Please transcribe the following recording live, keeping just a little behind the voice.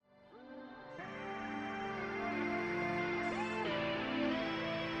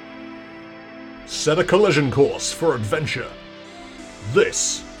Set a collision course for adventure.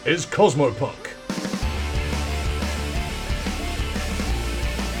 This is Cosmopunk.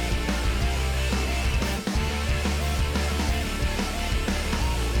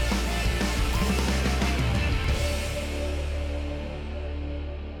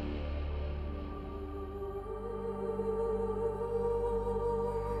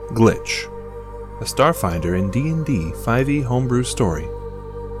 Glitch, a Starfinder in D&D 5e homebrew story,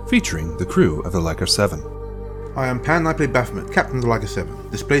 featuring the crew of the Leica 7. I am Pan, I play Baphomet, Captain of the Leica 7,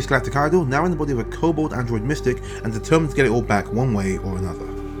 displaced galactic idol, now in the body of a kobold android mystic, and determined to get it all back one way or another.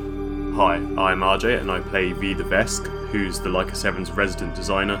 Hi, I'm RJ, and I play V the Vesk, who's the Leica 7's resident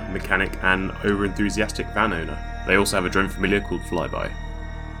designer, mechanic, and over-enthusiastic van owner. They also have a drone familiar called Flyby.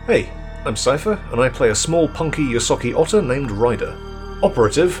 Hey, I'm Cypher, and I play a small punky Yosoki otter named Ryder,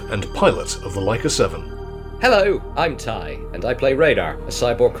 operative and pilot of the Leica 7. Hello, I'm Ty, and I play Radar, a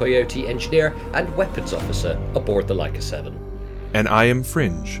cyborg coyote engineer and weapons officer aboard the Leica 7. And I am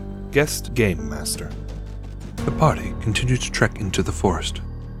Fringe, guest game master. The party continued to trek into the forest,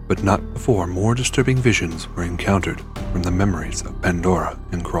 but not before more disturbing visions were encountered from the memories of Pandora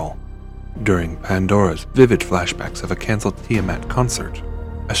and Kroll. During Pandora's vivid flashbacks of a cancelled Tiamat concert,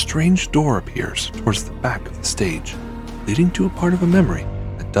 a strange door appears towards the back of the stage, leading to a part of a memory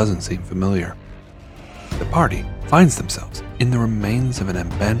that doesn't seem familiar. The party finds themselves in the remains of an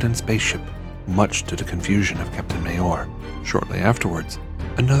abandoned spaceship, much to the confusion of Captain Mayor. Shortly afterwards,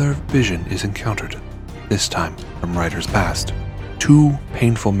 another vision is encountered, this time from Ryder's past. Two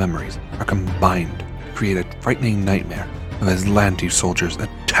painful memories are combined to create a frightening nightmare of Aslanti soldiers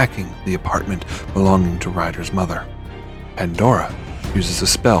attacking the apartment belonging to Ryder's mother. Pandora uses a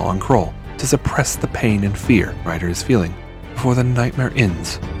spell on Kroll to suppress the pain and fear Ryder is feeling before the nightmare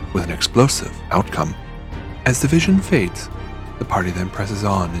ends with an explosive outcome. As the vision fades, the party then presses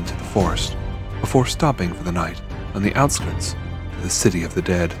on into the forest before stopping for the night on the outskirts of the City of the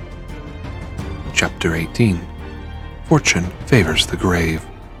Dead. Chapter 18. Fortune favors the grave.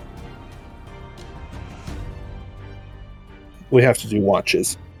 We have to do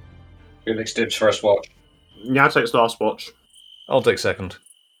watches. Who makes dibs first watch? Nya takes last watch. I'll take second.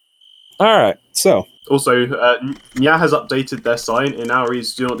 Alright, so. Also, Nya has updated their sign. In our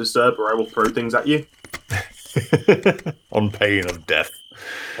reads, do not disturb or I will throw things at you. On pain of death.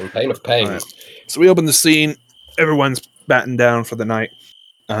 On pain of pain. Right. So we open the scene. Everyone's battened down for the night.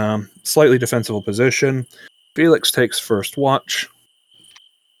 Slightly defensible position. Felix takes first watch.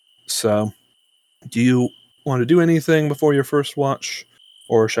 So, do you want to do anything before your first watch?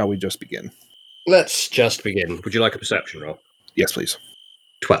 Or shall we just begin? Let's just begin. Would you like a perception roll? Yes, please.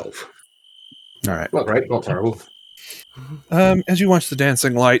 12. Alright. Not great, not terrible. As you watch the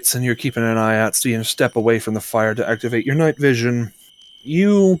dancing lights and you're keeping an eye out so you step away from the fire to activate your night vision,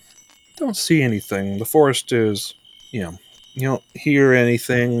 you don't see anything. The forest is, you don't hear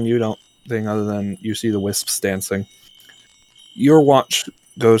anything, you don't think other than you see the wisps dancing. Your watch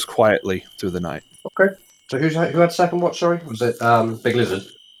goes quietly through the night. Okay. So who had second watch, sorry? Was it Big Lizard?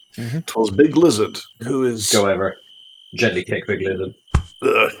 Mm-hmm. 'Twas Big Lizard, who is... Go over. Gently kick Big Lizard.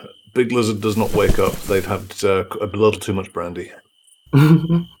 Big Lizard does not wake up. They've had a little too much brandy.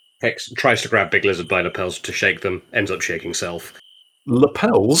 Hex tries to grab Big Lizard by lapels to shake them, ends up shaking self.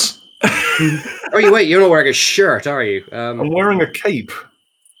 Lapels? Oh, you're not wearing a shirt, are you? I'm wearing a cape.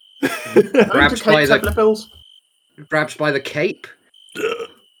 Grabs by the lapels. Grabs by the cape.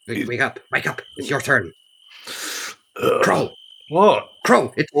 Wake up! It's your turn. Kroll! What?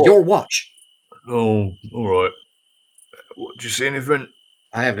 Kroll! It's your watch. Oh, all right. What, did you see anything?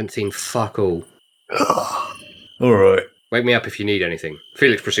 I haven't seen fuck all. All right. Wake me up if you need anything.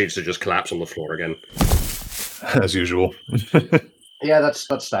 Felix proceeds to just collapse on the floor again. As usual. Yeah, that's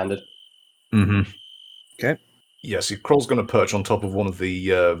standard. Mm-hmm. Okay. Yes, Kroll's going to perch on top of one of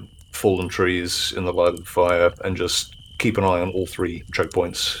the fallen trees in the light of the fire and just keep an eye on all three choke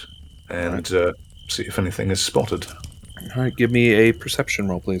points and see if anything is spotted. Alright, give me a perception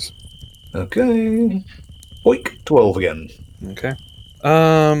roll, please. Okay. Oik, 12 again. Okay.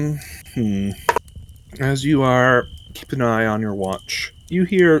 As you are keeping an eye on your watch, you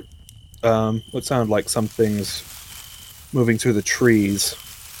hear what sound like some things moving through the trees,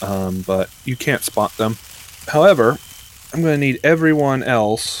 but you can't spot them. However, I'm going to need everyone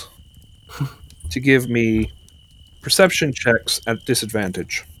else to give me perception checks at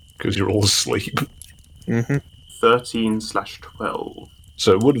disadvantage. Because you're all asleep. Mm-hmm. 13/12.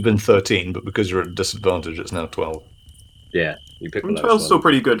 So it would have been 13, but because you're at a disadvantage, it's now 12. Yeah, you pick the 12's lowest still one.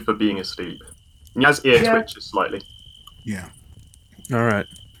 pretty good for being asleep. Nya's ear twitches slightly. Yeah. Alright.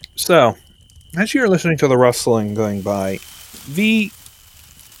 So, as you're listening to the rustling going by, V,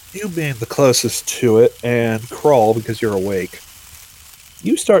 You being the closest to it and Crawl because you're awake,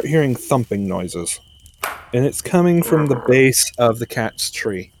 you start hearing thumping noises. And it's coming from the base of the cat's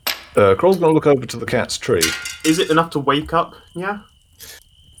tree. Kroll's going to look over to the cat's tree. Is it enough to wake up? Yeah.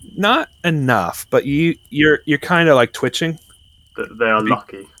 Not enough, but you're kind of like twitching. They are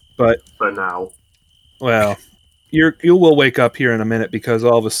lucky. But for now. Well, you will wake up here in a minute because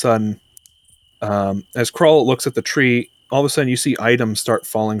all of a sudden, as Crawl looks at the tree, all of a sudden you see items start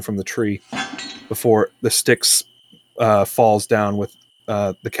falling from the tree before the sticks falls down with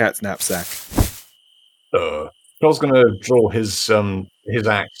the cat's knapsack. Kroll's going to draw his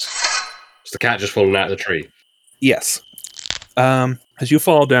axe. Is the cat just fallen out of the tree? Yes. As you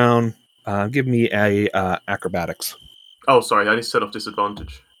fall down, give me a acrobatics. Oh, sorry, I need to set off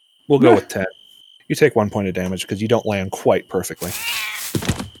disadvantage. We'll go with 10. You take 1 point of damage because you don't land quite perfectly.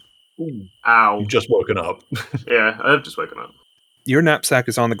 Ow. You've just woken up. Yeah, I've just woken up. Your knapsack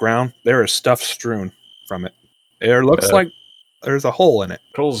is on the ground. There is stuff strewn from it. It looks like there's a hole in it.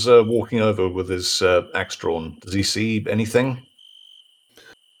 Kroll's walking over with his axe drawn. Does he see anything?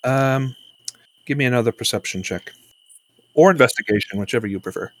 Give me another perception check. Or investigation, whichever you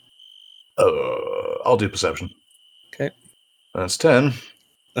prefer. I'll do perception. Okay. That's 10.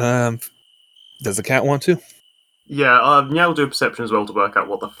 Does the cat want to? Yeah, I'll do a perception as well to work out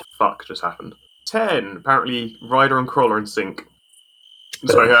what the fuck just happened. 10. Apparently, Ryder and Kroll are in sync.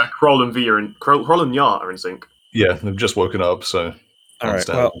 Sorry, Kroll and Kroll and Yar are in sync. Yeah, they've just woken up, so... All right,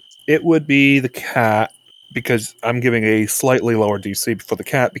 well, it would be the cat, because I'm giving a slightly lower DC for the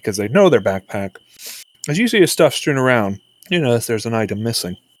cat because they know their backpack. As you see his stuff strewn around, you notice there's an item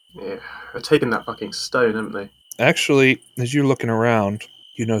missing. Yeah, they've taken that fucking stone, haven't they? Actually, as you're looking around,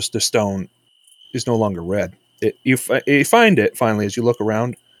 you notice the stone is no longer red. You find it, finally, as you look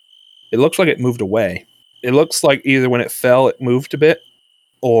around. It looks like it moved away. It looks like either when it fell, it moved a bit,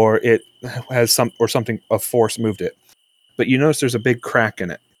 or it has something of force moved it. But you notice there's a big crack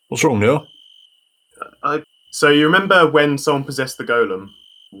in it. What's wrong, Neil? So you remember when someone possessed the golem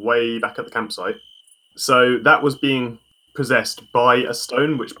way back at the campsite? So that was being possessed by a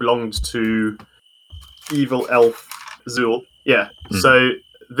stone which belonged to evil elf Zul. Yeah. So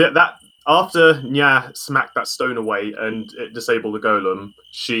that after Nya smacked that stone away and it disabled the golem,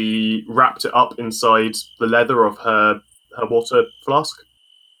 she wrapped it up inside the leather of her water flask,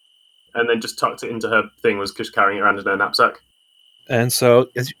 and then just tucked it into her thing. Was just carrying it around in her knapsack. And so,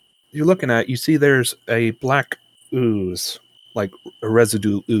 as you're looking at it, you see there's a black ooze, like a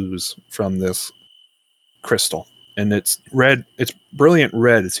residue ooze from this crystal. And it's red. It's brilliant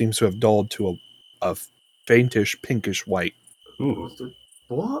red. It seems to have dulled to a faintish pinkish white. Ooh.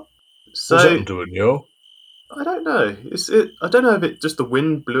 What? What's that doing, Neil? I don't know. I don't know if it just the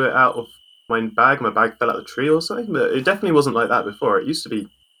wind blew it out of my bag. My bag fell out of the tree or something. But it definitely wasn't like that before. It used to be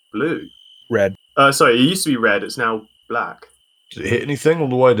blue. Red. Sorry, it used to be red. It's now black. Did it hit anything on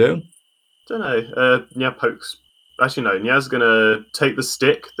the way down? Don't know. Nya pokes. Actually, no. Nya's gonna take the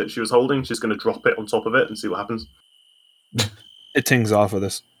stick that she was holding. She's gonna drop it on top of it and see what happens. It tings off of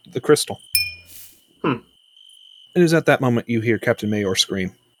the crystal. It is at that moment you hear Captain Mayor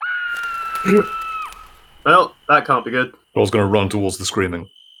scream. Well, that can't be good. I was going to run towards the screaming.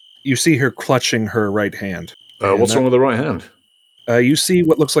 You see her clutching her right hand. What's wrong with the right hand? You see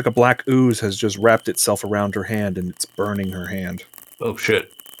what looks like a black ooze has just wrapped itself around her hand and it's burning her hand. Oh,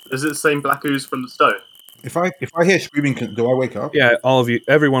 shit. Is it the same black ooze from the stone? If I hear screaming, do I wake up? Yeah,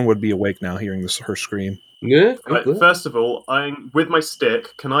 everyone would be awake now hearing her scream. Yeah. Right, first of all, with my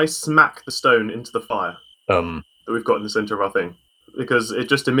stick, can I smack the stone into the fire that we've got in the center of our thing? Because it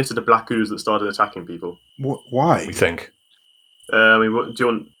just emitted a black ooze that started attacking people. Why? We think. What do you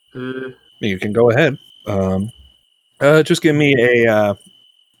want? You can go ahead. Just give me a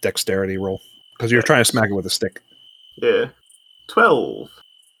dexterity roll because you're trying to smack it with a stick. Yeah, 12.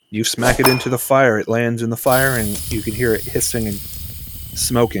 You smack it into the fire. It lands in the fire, and you can hear it hissing and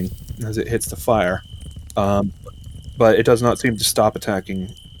smoking as it hits the fire. But it does not seem to stop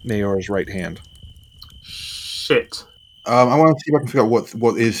attacking Mayor's right hand. Shit. I want to see if I can figure out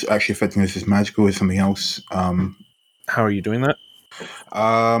what is actually affecting us. Is magical? Is something else? How are you doing that?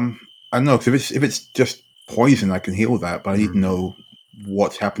 I don't know. Because if it's just poison, I can heal that. But I need to know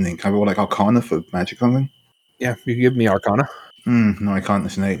what's happening. Can I roll like Arcana for magic or something? Yeah, you can give me Arcana. No, I can't.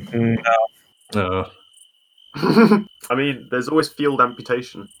 It's an 8. No. I mean, there's always field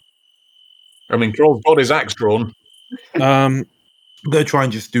amputation. I mean, Kroll's got his axe drawn. I'm going to try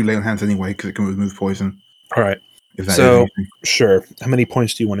and just do lay on hands anyway because it can remove poison. All right. If that So, is anything. sure. How many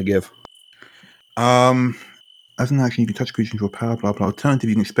points do you want to give? I As an action, you can touch creatures into a power, blah, blah. Alternative,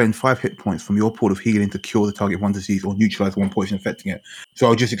 you can expend 5 hit points from your pool of healing to cure the target of one disease or neutralize one poison affecting it. So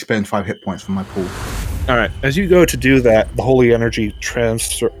I'll just expend 5 hit points from my pool. All right. As you go to do that, the holy energy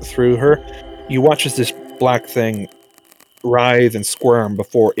transfer through her. You watch as this black thing writhe and squirm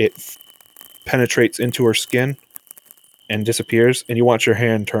before it penetrates into her skin and disappears. And you watch her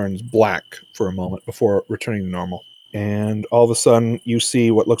hand turns black for a moment before returning to normal. And all of a sudden, you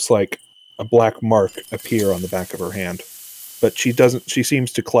see what looks like a black mark appear on the back of her hand. But she doesn't. She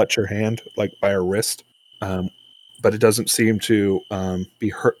seems to clutch her hand like by her wrist, but it doesn't seem to be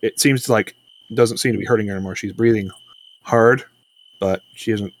hurt. It seems like it doesn't seem to be hurting her anymore. She's breathing hard, but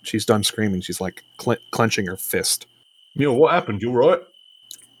she isn't. She's done screaming. She's like clenching her fist. What happened? You all right?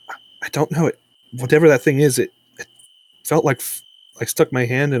 I don't know it. Whatever that thing is, it felt like I stuck my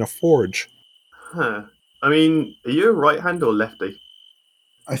hand in a forge. Huh. I mean, are you a right hand or lefty?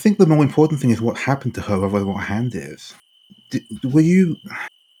 I think the more important thing is what happened to her rather than what hand is. Were you...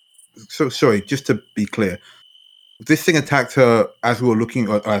 So, sorry, just to be clear. This thing attacked her as we were looking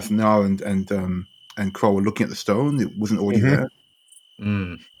at, as Nar and Crow were looking at the stone. It wasn't already there.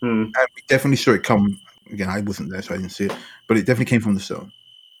 Mm. Hmm. And we definitely saw it come... Again, I wasn't there, so I didn't see it. But it definitely came from the stone.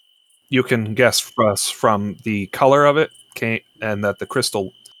 You can guess from the color of it, and that the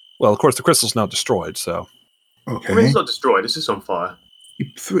crystal... Well, of course, the crystal's now destroyed, so... Okay. I mean, it's not destroyed, it's just on fire. You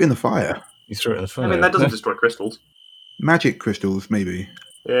threw it in the fire. You threw it in the fire. I mean, that doesn't destroy crystals. Magic crystals, maybe.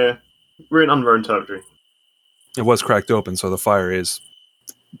 Yeah. We're in unknown territory. It was cracked open, so the fire is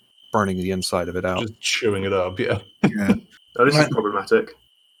burning the inside of it out. Just chewing it up, yeah. Yeah. Now, this Right. is problematic,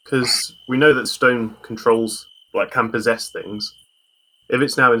 because we know that stone controls, can possess things. If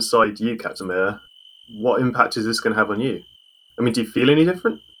it's now inside you, Captain Mirror, what impact is this going to have on you? I mean, do you feel any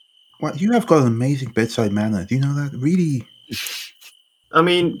different? Well, you have got an amazing bedside manner. Do you know that? Really? I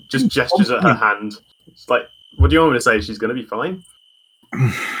mean, just gestures at her hand. It's like, what do you want me to say? She's going to be fine?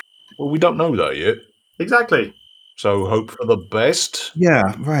 Well, we don't know that yet. Exactly. So hope for the best Yeah,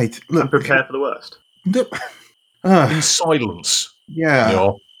 right. And Look, prepare for the worst. no- in silence. yeah.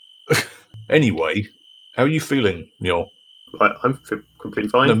 Mjor. Anyway, how are you feeling, Mjor? I'm completely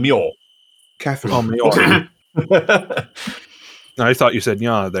fine. No, Mjor. Catherine. Oh, Mjor. I thought you said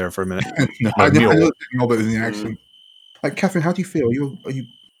 "yeah" there for a minute. No, No, I know Mjor. but it was in the accent. Like, Catherine, how do you feel? Do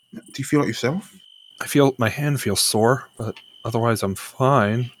you feel like yourself? I feel my hand feels sore, but otherwise I'm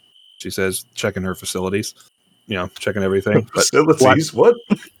fine. She says, checking her facilities. Checking everything. But Facilities? What?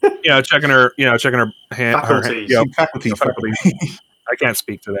 checking her hand. Faculties. Faculties. I can't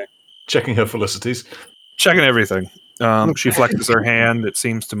speak today. Checking her felicities. Checking everything. She flexes her hand. It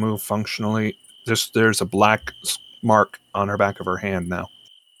seems to move functionally. There's a black mark on her back of her hand now.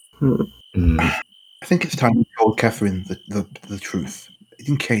 I think it's time we told Catherine the truth,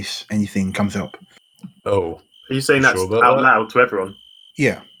 in case anything comes up. Oh. Are you saying that's Sure about out that? loud to everyone?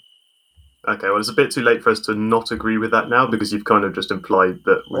 Yeah. Okay, well, it's a bit too late for us to not agree with that now because you've kind of just implied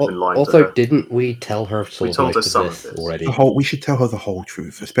that we've been lying to Also, her. didn't we tell her We told her some of this this. already? We should tell her the whole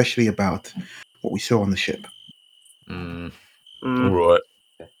truth, especially about what we saw on the ship. Mm. Mm. All right.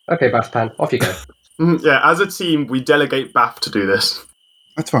 Okay, Baspan, off you go. Yeah, as a team, we delegate Bath to do this.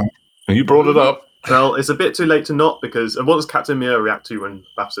 That's fine. You brought it up. Well, it's a bit too late to not because... And what does Captain Mio react to when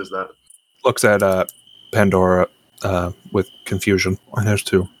Bath says that? Looks at Pandora with confusion. And there's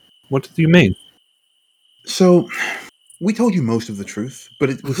two. What do you mean? So, we told you most of the truth, but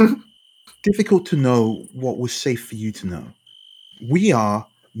it was difficult to know what was safe for you to know. We are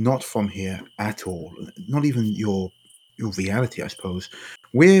not from here at all. Not even your reality, I suppose.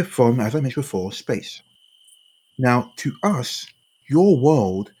 We're from, as I mentioned before, space. Now, to us, your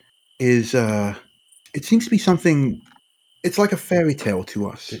world is, it seems to be something, it's like a fairy tale to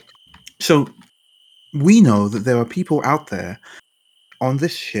us. So, we know that there are people out there on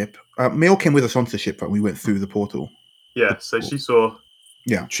this ship. Mail came with us onto the ship, right? We went through the portal. Yeah, so she saw...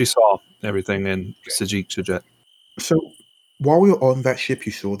 She saw everything in Sajik Shajet. So, while we were on that ship,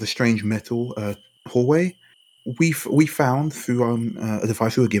 you saw the strange metal hallway. We found through a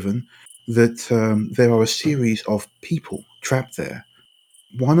device we were given that there are a series of people trapped there.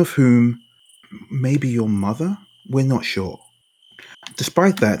 One of whom may be your mother. We're not sure.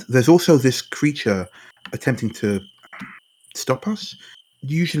 Despite that, there's also this creature attempting to stop us.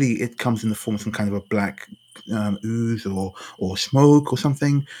 Usually, it comes in the form of some kind of a black ooze or smoke or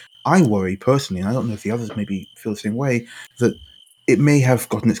something. I worry personally, and I don't know if the others maybe feel the same way, that it may have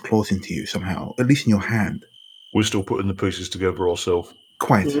gotten its claws into you somehow, at least in your hand. We're still putting the pieces together ourselves.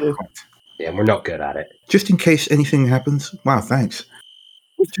 Quite. Yeah, we're not good at it. Just in case anything happens. Wow, thanks.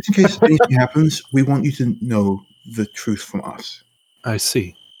 Just in case anything happens, we want you to know the truth from us. I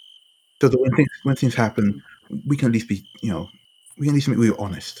see. So that when things happen, we can at least be, we can at least make we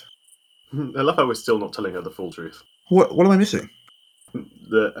honest. I love how we're still not telling her the full truth. What am I missing?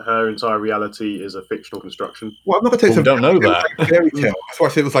 That her entire reality is a fictional construction. Well, I'm not going to tell you Well, we don't know that. Like a fairy tale. That's why I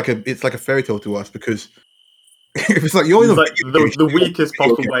said it's like a fairy tale to us, because if it's like you're in It's a like video game, the weakest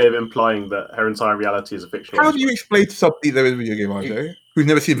possible way of implying that her entire reality is a fictional. how do you explain to somebody there is a video game, RJ, who's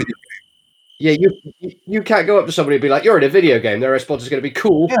never seen a video Yeah, you can't go up to somebody and be like, "You're in a video game." Their response is going to be,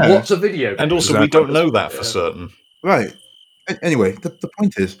 "Cool. Yeah. What's a video game?" And also, we don't know that for certain. Right. Anyway, the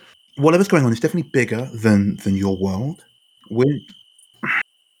point is, whatever's going on is definitely bigger than your world.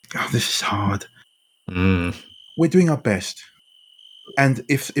 This is hard. We're doing our best, and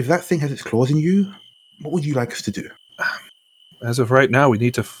if that thing has its claws in you, what would you like us to do? As of right now, we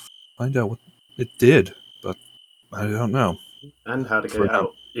need to find out what it did, but I don't know. And how to get For it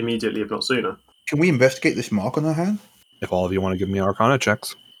out immediately, if not sooner. Can we investigate this mark on our hand? If all of you want to give me Arcana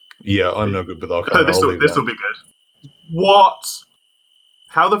checks. Yeah, I'm no good with Arcana. This I'll will leave be that. good. What?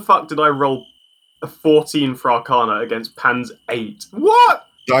 How the fuck did I roll a 14 for Arcana against Pan's 8? What?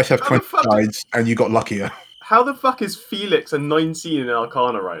 Dice have How the 20 fuck- sides, and you got luckier. How the fuck is Felix a 19 in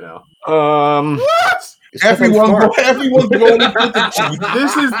Arcana right now? What? Everyone's rolling for the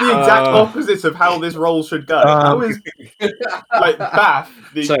This is the exact opposite of how this roll should go. How is like Bath,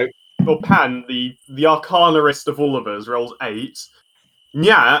 or Pan, the Arcanarist of all of us, rolls 8.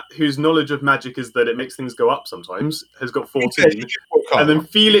 Nyat, whose knowledge of magic is that it makes things go up sometimes, has got 14. And then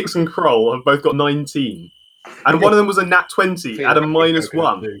Felix and Kroll have both got 19. And one of them was a nat 20 at a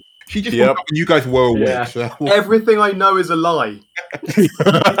 -1. She just woke up and you guys were awake. Yeah. So. Everything I know is a lie.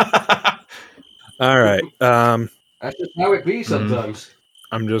 All right. That's just how it be sometimes.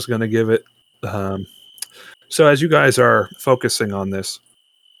 I'm just going to give it. So as you guys are focusing on this,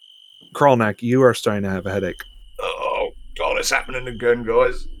 Kralnak, you are starting to have a headache. Oh, God, it's happening again,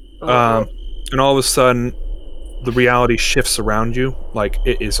 guys. And all of a sudden, the reality shifts around you like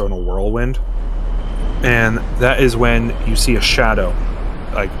it is on a whirlwind. And that is when you see a shadow,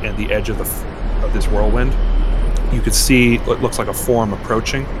 like at the edge of this whirlwind. You could see what looks like a form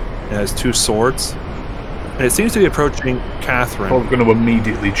approaching. It has 2 swords. And it seems to be approaching Catherine. I'm going to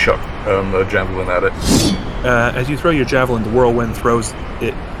immediately chuck a javelin at it. As you throw your javelin, the whirlwind throws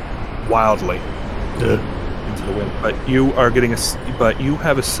it wildly into the wind. But you are getting but you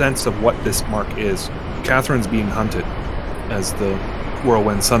have a sense of what this mark is. Catherine's being hunted as the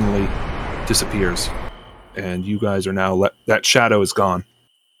whirlwind suddenly disappears, and you guys are now that shadow is gone.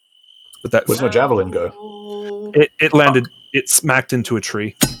 But that's Where's my javelin go? it landed. It smacked into a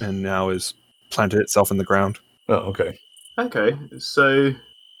tree and now is planted itself in the ground. Oh, okay. Okay, so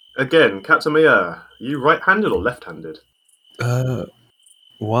again, Captain Mayer, you right-handed or left-handed?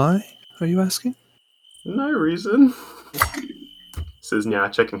 Why are you asking? No reason. Says Nya,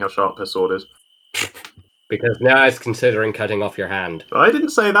 checking how sharp her sword is. Because now it's considering cutting off your hand. I didn't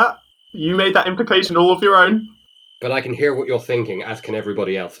say that. You made that implication all of your own. But I can hear what you're thinking, as can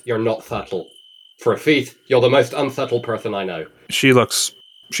everybody else. You're not subtle. For a feat, you're the most unsubtle person I know. She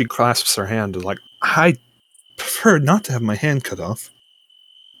clasps her hand and like, I prefer not to have my hand cut off.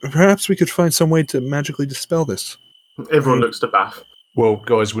 Perhaps we could find some way to magically dispel this. Everyone looks to Bath. Well,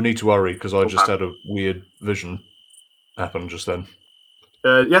 guys, we need to hurry because I just had a weird vision happen just then.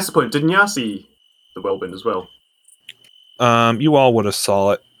 Yes, the point. Did Nya see the whirlwind as well? You all would have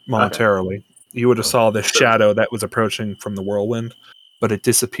saw it momentarily. Okay. You would have saw the shadow that was approaching from the whirlwind, but it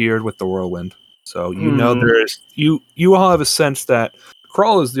disappeared with the whirlwind. So you know there is you all have a sense that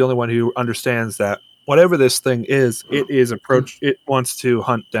Kroll is the only one who understands that whatever this thing is, it is it wants to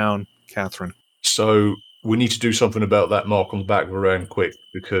hunt down Catherine. So we need to do something about that mark on the back of her hand quick,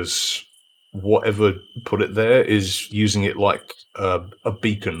 because whatever put it there is using it like a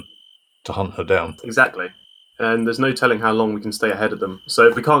beacon to hunt her down. Exactly. And there's no telling how long we can stay ahead of them. So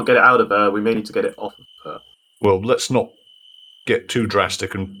if we can't get it out of her, we may need to get it off of her. Well, let's not get too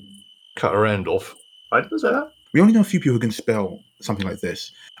drastic and cut her hand off. I didn't say that. We only know a few people who can spell something like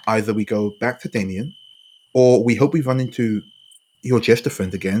this. Either we go back to Damien, or we hope we run into your jester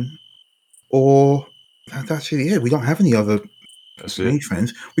friend again, or that's really it. We don't have any other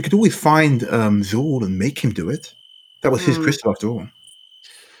friends. We could always find Zul and make him do it. That was his crystal after all.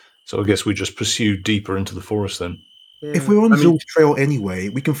 So I guess we just pursue deeper into the forest then. Yeah. If we're on Zul's trail anyway,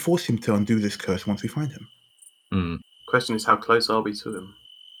 we can force him to undo this curse once we find him. Question is, how close are we to him?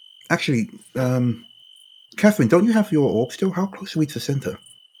 Actually, Catherine, don't you have your orb still? How close are we to the center?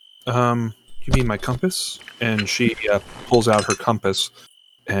 You mean my compass? And she pulls out her compass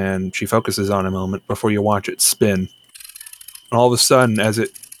and she focuses on a moment before you watch it spin. And all of a sudden, as it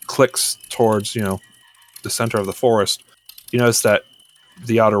clicks towards, the center of the forest, you notice that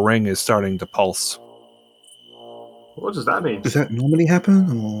the outer ring is starting to pulse. What does that mean? Does that normally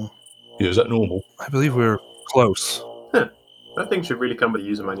happen, or Yeah, is that normal? I believe we're close. That thing should really come with a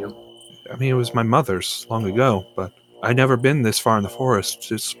user manual. I mean, it was my mother's long ago, but I'd never been this far in the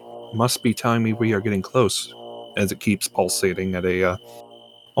forest. It must be telling me we are getting close, as it keeps pulsating at a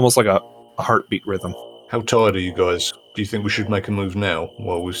almost like a heartbeat rhythm. How tired are you guys? Do you think we should make a move now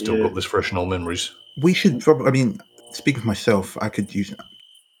while we've still Yeah. got this fresh in our memories? we should probably? I mean, speaking for myself, I could use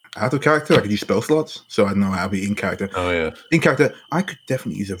out of character. I could use spell slots, so I know how to be in character. Oh yeah. In character, I could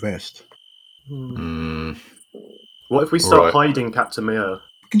definitely use a rest. Hmm. What if we start Right. hiding Captain Mayer?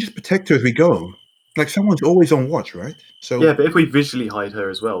 We can just protect her as we go. Like someone's always on watch, right? So Yeah, but if we visually hide her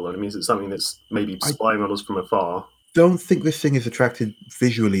as well, then it means it's something that's maybe spying on us from afar. don't think this thing is attracted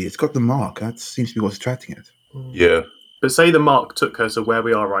visually. It's got the mark. That seems to be what's attracting it. Yeah. But say the mark took her to where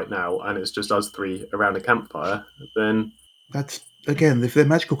we are right now, and it's just us three around a campfire, then That's again, if they're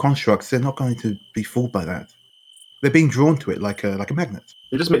magical constructs, they're not going to be fooled by that. They're being drawn to it like a magnet.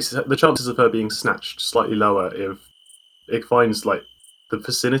 it just makes the chances of her being snatched slightly lower if it finds like the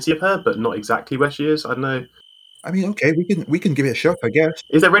vicinity of her, but not exactly where she is. I don't know. I mean, okay, we can give it a shot, I guess.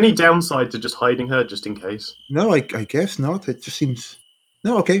 Is there any downside to just hiding her just in case? No, I guess not. It just seems.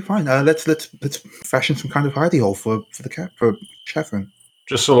 No, okay, fine. Let's fashion some kind of hidey hole for Catherine.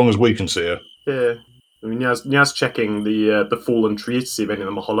 Just so long as we can see her. Yeah. I mean, Niaz checking the fallen trees to see if any of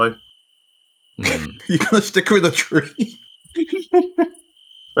them are hollow. Hmm. You're gonna stick her in a tree.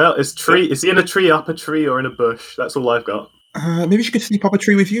 Well, is he in a tree, up a tree, or in a bush? That's all I've got. Maybe she could sleep up a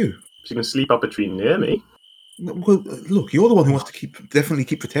tree with you. She can sleep up a tree near me. Well, look, you're the one who wants to definitely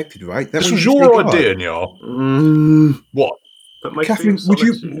keep protected, right? That This way was you your stay guard. idea, Nyar. What? But my Catherine, tree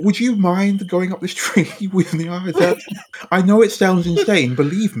of solitude. would you mind going up this tree with me? I know it sounds insane,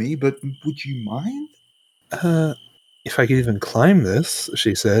 believe me, but would you mind? If I could even climb this,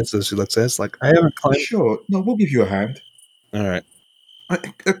 she says as she looks at us, like, I haven't climbed. Sure. No, we'll give you a hand. All right.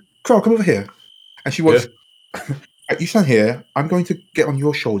 Carl, come over here. And she wants. You stand here. I'm going to get on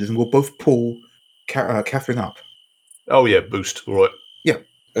your shoulders, and we'll both pull Catherine up. Oh yeah, boost. All right.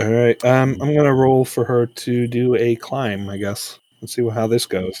 All right. I'm gonna roll for her to do a climb, I guess. Let's see how this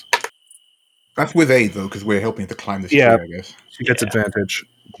goes. That's with aid, though, because we're helping to climb this Yeah. tree, I guess. She gets advantage.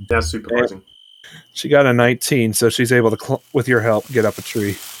 That's supervising. She got a 19, so she's able to, with your help, get up a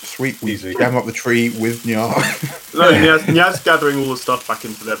tree. Sweet. We Easy. climb up the tree with Nyar. No, Niaz gathering all the stuff back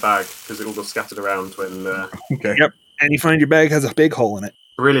into their bag because it all got scattered around when. Okay. Yep. And you find your bag has a big hole in it.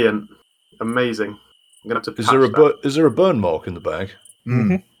 Brilliant, amazing. I'm gonna have to. Is patch there a that. is there a burn mark in the bag?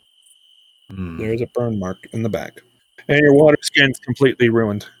 Mm. Hmm. There is a burn mark in the bag. And your water skin's completely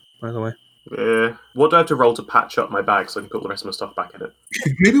ruined, by the way. Yeah. What do I have to roll to patch up my bag so I can put the rest of my stuff back in it?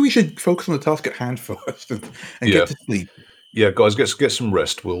 Maybe we should focus on the task at hand first and Yeah. get to sleep. Yeah, guys, get some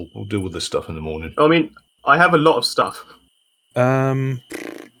rest. We'll deal with this stuff in the morning. I mean, I have a lot of stuff.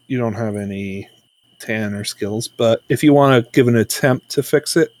 You don't have any Tanner skills, but if you want to give an attempt to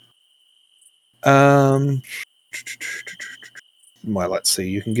fix it, well, let's see.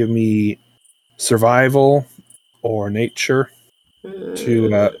 You can give me survival or nature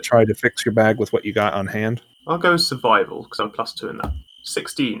to try to fix your bag with what you got on hand. I'll go survival because I'm +2 in that.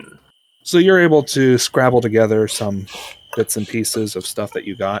 16. So you're able to scrabble together some bits and pieces of stuff that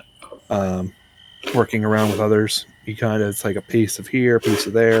you got, working around with others. You kind of take a piece of here, a piece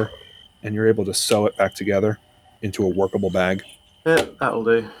of there, and you're able to sew it back together into a workable bag. Yeah, that'll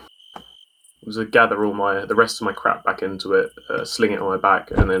do. Was to gather all the rest of my crap back into it, sling it on my back,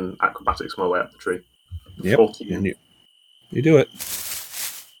 and then acrobatics my way up the tree. Yep, 14. and you do it.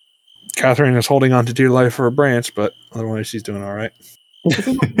 Catherine is holding on to dear life for a branch, but otherwise she's doing all right. Is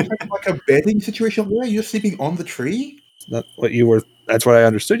it not like a bedding situation where you're sleeping on the tree? Not what you were. That's what I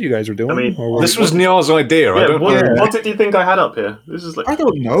understood you guys were doing. I mean, or were This you- was Nyar's idea. I Yeah, don't what, know. what did you think I had up here? This is like. I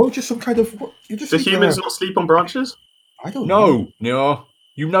don't know. Just some kind of. You just Do sleep humans there. not sleep on branches? I don't know. No, Nyar,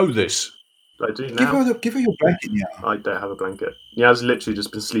 you know this. I do Give now. her your blanket now. I don't have a blanket. Niaz literally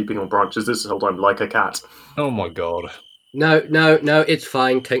just been sleeping on branches this whole time like a cat. Oh my god. No, it's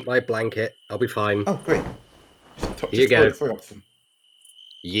fine. Take my blanket. I'll be fine. Oh, great. Here you go. Throw it up to them.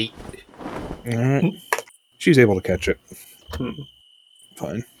 Yeet. All right. She's able to catch it. Hmm.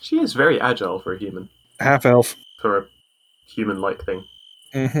 Fine. She is very agile for a human. Half elf. For a human-like thing.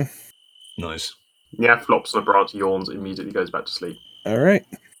 Mm-hmm. Nice. Nia flops on a branch, yawns, immediately goes back to sleep. All right.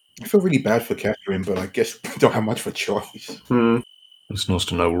 I feel really bad for Catherine, but I guess we don't have much of a choice. It's nice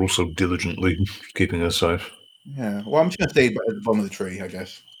to know we're also diligently keeping her safe. Yeah. Well, I'm just going to stay at the bottom of the tree, I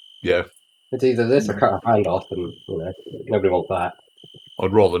guess. Yeah, It's either this or cut her hand off, and nobody wants that.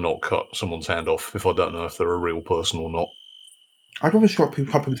 I'd rather not cut someone's hand off if I don't know if they're a real person or not. I'd rather cut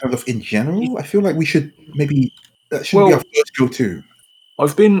people's hands off in general. I feel like we should maybe That should be our first go-to.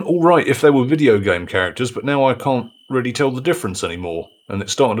 I've been all right if they were video game characters, but now I can't really tell the difference anymore, and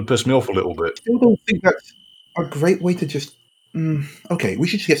it's starting to piss me off a little bit. I still don't think that's a great way to just... okay, we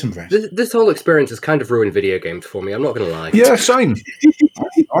should just get some rest. This whole experience has kind of ruined video games for me. I'm not going to lie. Yeah, same.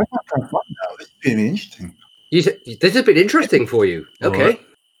 I have kind of fun now. This is pretty interesting. This has been interesting for you. All Okay. right.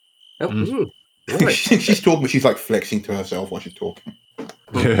 Oh, right. She's talking, but she's like flexing to herself while she's talking.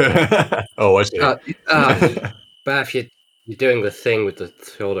 Oh, I see. Bath, you're doing the thing with the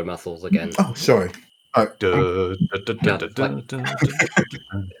shoulder muscles again. Oh, sorry. It's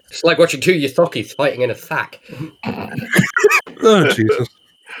like watching two Yuthokis fighting in a sack. Oh, Jesus.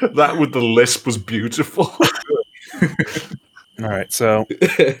 That with the lisp was beautiful. All right, so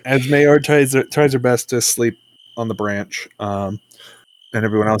as Mayor tries her best to sleep on the branch, and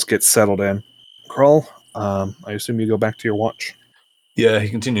everyone else gets settled in, Krull, I assume you go back to your watch. Yeah, he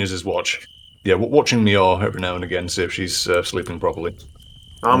continues his watch. Yeah, watching Nyar every now and again, see if she's sleeping properly.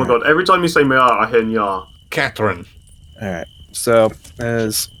 Oh my god, every time you say Nyar, I hear Nyar. Catherine. All right, so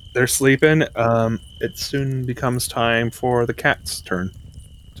as they're sleeping, it soon becomes time for the cat's turn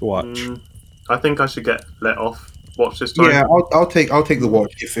to watch. I think I should get let off watch this time. Yeah, I'll take the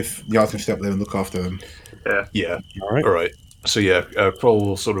watch if Yaz can step there and look after them. Yeah. All right. All right. So yeah, Kroll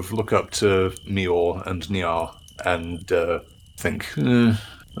will sort of look up to Mior and Nyar and think,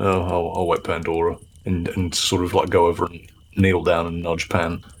 I'll wait Pandora, and sort of like go over and kneel down and nudge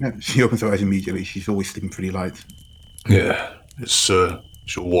Pan. Yeah, she opens her eyes immediately. She's always sleeping pretty light. Yeah, it's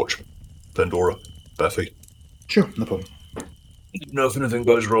she'll watch Pandora, Buffy. Sure, no problem. No, if anything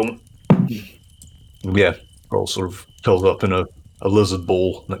goes wrong. Yeah, Kroll sort of curls up in a lizard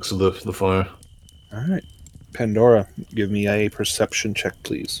ball next to the fire. All right, Pandora, give me a perception check,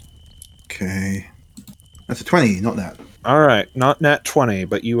 please. Okay, that's a 20, not that. All right, not nat 20,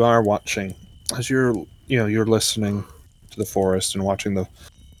 but you are watching as you're listening to the forest and watching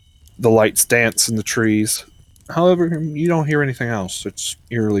the lights dance in the trees. However, you don't hear anything else. It's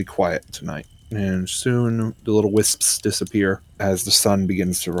eerily quiet tonight, and soon the little wisps disappear as the sun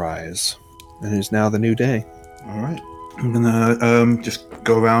begins to rise. And it is now the new day. All right, I'm gonna just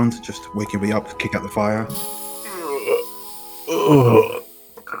go around, just wake everybody up, kick out the fire.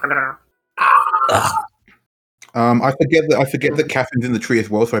 I forget that Catherine's in the tree as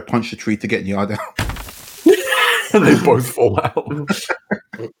well, so I punch the tree to get Nyar down. And they both fall out.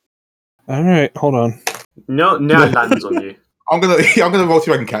 All right, hold on. No, now it lands on you. I'm gonna roll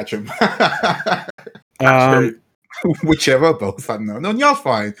see if I can catch him. Whichever, both. I don't know. No, Nyar's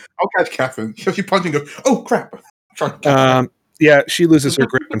fine. I'll catch Catherine. So she punches and goes, "Oh crap!" Yeah, she loses her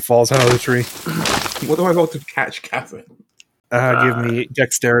grip and falls out of the tree. What do I roll to catch Catherine? Give me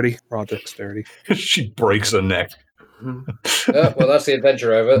dexterity. Raw dexterity. She breaks her neck. Well, that's the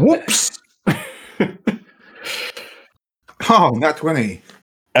adventure over. Whoops! Oh, not 20.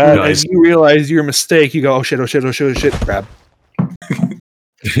 Nice. As you realize your mistake, you go, oh shit, grab.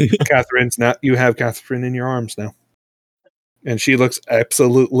 Catherine's now, you have Catherine in your arms now. And she looks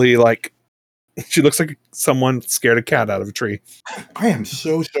absolutely like, she looks like someone scared a cat out of a tree. I am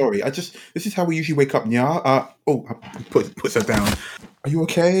so sorry. This is how we usually wake up Nyar. Puts her down. Are you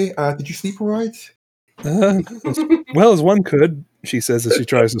okay? Did you sleep all right? Well as one could, she says as she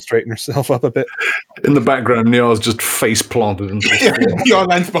tries to straighten herself up a bit. In the background, Nyar's just face planted into the floor. Nyar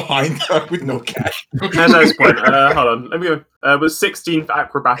lands behind her with no cash. No point. Hold on. Let me go. Was 16 for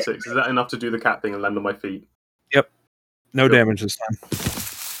acrobatics. Is that enough to do the cat thing and land on my feet? Yep. No damage this time.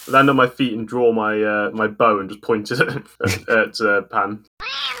 Land on my feet and draw my my bow and just point it at Pan.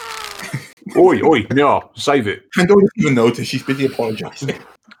 Oi, Nyar, save it. I don't even notice. She's busy apologizing.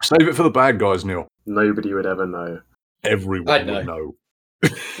 Save it for the bad guys, Nyar. Nobody would ever know. Everyone would know.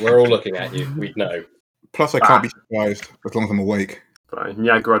 We're all looking at you. We'd know. Plus, I can't be surprised as long as I'm awake. But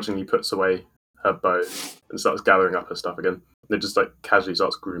Nya grudgingly puts away her bow and starts gathering up her stuff again. And it just like casually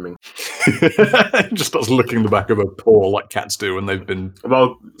starts grooming. Just starts licking the back of her paw like cats do when they've been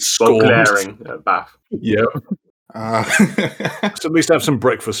while glaring at Bath. Yeah. So at least have some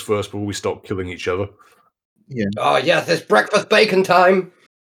breakfast first before we start killing each other. Yeah. Oh, yes, it's breakfast bacon time.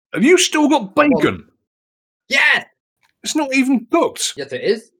 Have you still got bacon? Yes! It's not even cooked. Yes, it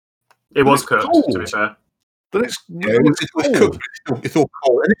is. It was It's cooked, cold. to be fair. But it's It's cooked. It's all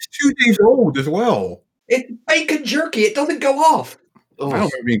cold. And it's 2 days old as well. It's bacon jerky. It doesn't go off. I don't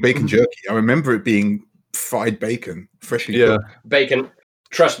remember it being bacon jerky. I remember it being fried bacon, freshly cooked. Bacon.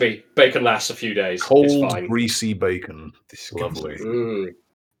 Trust me, bacon lasts a few days. Cold, it's fine. greasy bacon. Disgusting. Lovely.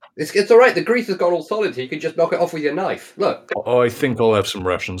 It's all right. The grease has got all solid, so you can just knock it off with your knife. Look. I think I'll have some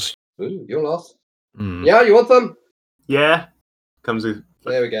rations. Ooh, you're lost. Mm. Yeah, you want them? Yeah. Comes with.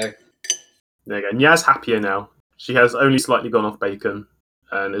 There we go. There you go. Nya's happier now. She has only slightly gone off bacon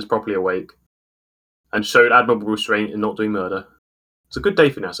and is properly awake, and showed admirable restraint in not doing murder. It's a good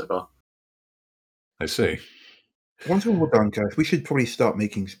day for now so far. I see. Once we're all done, guys, we should probably start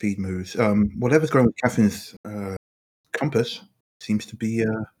making speed moves. Whatever's going on with Catherine's compass seems to be.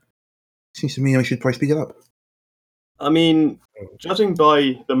 Seems to me we should probably speed it up. I mean, judging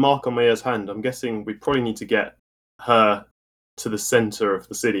by the mark on Maya's hand, I'm guessing we probably need to get her to the center of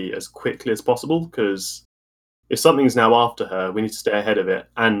the city as quickly as possible, because if something's now after her, we need to stay ahead of it,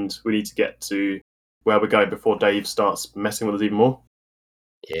 and we need to get to where we're going before Dave starts messing with us even more.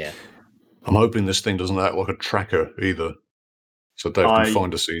 Yeah. I'm hoping this thing doesn't act like a tracker either, so Dave can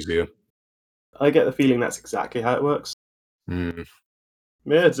find us easier. I get the feeling that's exactly how it works. Mm.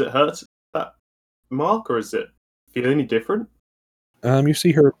 Maya, does it hurt that mark, or is it feel any different? You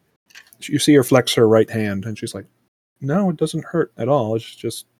see her flex her right hand, and she's like, "No, it doesn't hurt at all. It's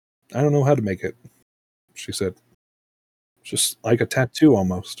just I don't know how to make it." She said, "Just like a tattoo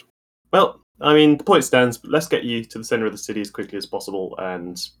almost." Well, I mean, the point stands, but let's get you to the center of the city as quickly as possible,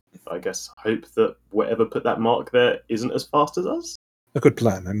 and I guess hope that whatever put that mark there isn't as fast as us. A good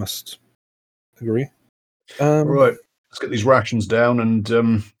plan, I must agree. All right, let's get these rations down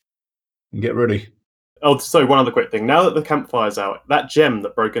and get ready. Oh, so one other quick thing. Now that the campfire's out, that gem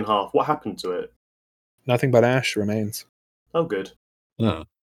that broke in half, what happened to it? Nothing but ash remains. Oh, good. Oh.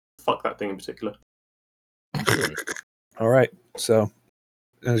 Fuck that thing in particular. All right, so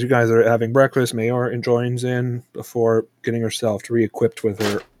as you guys are having breakfast, Mayor joins in before getting herself re-equipped with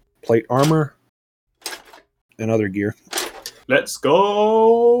her plate armor and other gear. Let's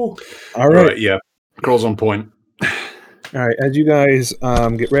go! All right, yeah. Crawl's on point. All right, as you guys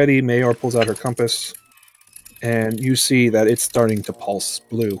get ready, Mayor pulls out her compass, and you see that it's starting to pulse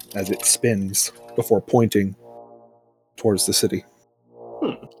blue as it spins before pointing towards the city.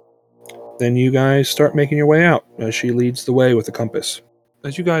 Then you guys start making your way out as she leads the way with the compass.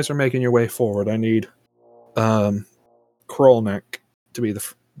 As you guys are making your way forward, I need Krolnek to be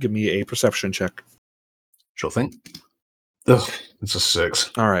give me a perception check. Sure thing. Ugh, it's a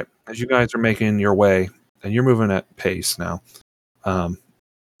 6. All right, as you guys are making your way, and you're moving at pace now,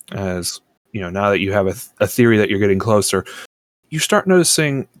 as you know, now that you have a theory that you're getting closer, you start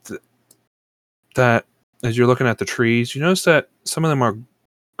noticing that as you're looking at the trees, you notice that some of them are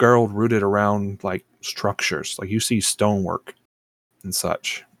girdled, rooted around like structures. Like you see stonework and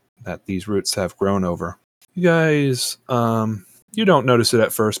such that these roots have grown over. You guys, you don't notice it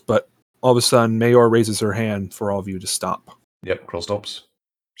at first, but all of a sudden, Mayor raises her hand for all of you to stop. Yep, Crawl stops.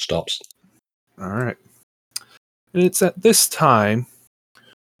 Stops. All right. And it's at this time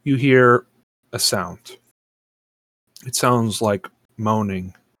you hear a sound. It sounds like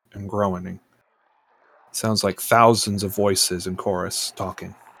moaning and groaning. It sounds like thousands of voices in chorus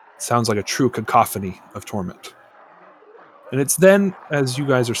talking. It sounds like a true cacophony of torment. And it's then, as you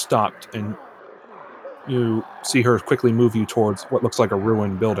guys are stopped and you see her quickly move you towards what looks like a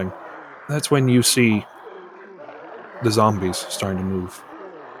ruined building, that's when you see the zombies starting to move.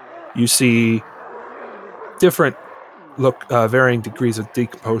 You see different varying degrees of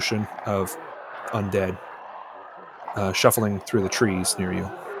decomposition of undead shuffling through the trees near you.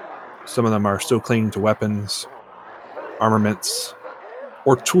 Some of them are still clinging to weapons, armaments,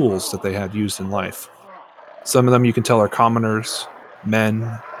 or tools that they had used in life. Some of them you can tell are commoners,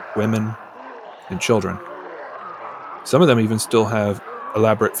 men, women, and children. Some of them even still have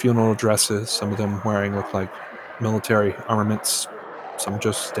elaborate funeral dresses. Some of them look like military armaments. Some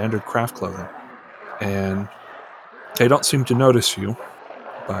just standard craft clothing. And they don't seem to notice you,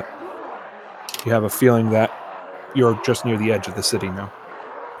 but you have a feeling that you're just near the edge of the city now.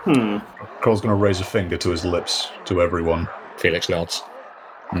 Crawl's going to raise a finger to his lips to everyone. Felix nods.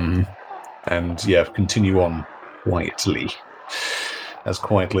 Mm-hmm. And yeah, continue on quietly. As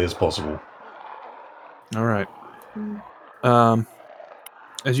quietly as possible. All right.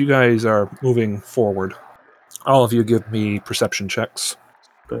 As you guys are moving forward, all of you give me perception checks.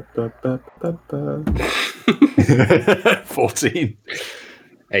 14.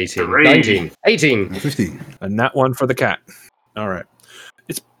 18. Great. 19. 18. 15. And that one for the cat. All right.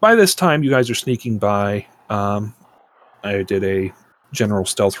 It's by this time you guys are sneaking by. I did a general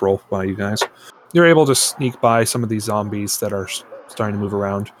stealth roll by you guys. You're able to sneak by some of these zombies that are starting to move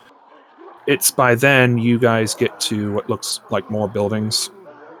around. It's by then you guys get to what looks like more buildings,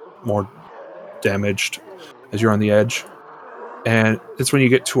 more damaged as you're on the edge. And it's when you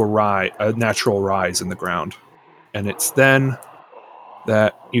get to a natural rise in the ground. And it's then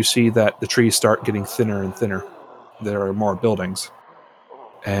that you see that the trees start getting thinner and thinner. There are more buildings.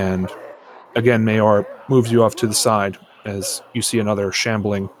 And again, Mayor moves you off to the side as you see another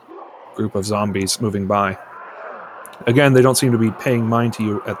shambling group of zombies moving by. Again, they don't seem to be paying mind to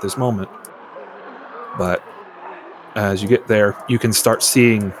you at this moment. But as you get there, you can start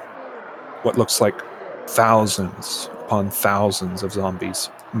seeing what looks like thousands upon thousands of zombies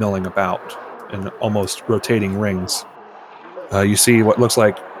milling about in almost rotating rings. You see what looks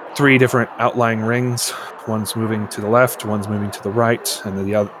like 3 different outlying rings. One's moving to the left, one's moving to the right, and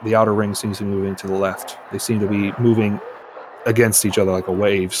the outer ring seems to be moving to the left. They seem to be moving against each other like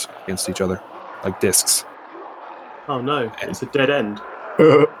waves against each other, like discs. Oh no, it's a dead end.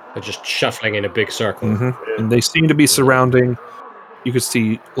 They're just shuffling in a big circle. Mm-hmm. And they seem to be surrounding, you could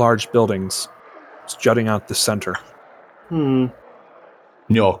see large buildings jutting out the center.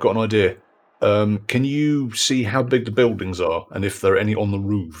 Yeah, I've got an idea. Can you see how big the buildings are and if there are any on the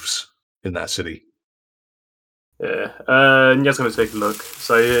roofs in that city? Yeah. Nya's going to take a look.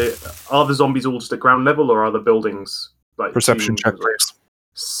 So, are the zombies all just at ground level, or are the buildings like Perception check, please.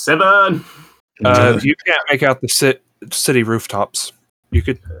 7? You can't make out the city rooftops. You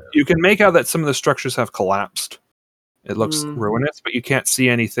can make out that some of the structures have collapsed. It looks ruinous, but you can't see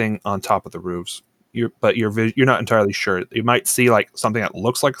anything on top of the roofs. You're not entirely sure. You might see like something that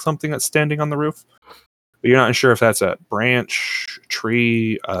looks like something that's standing on the roof, but you're not sure if that's a branch,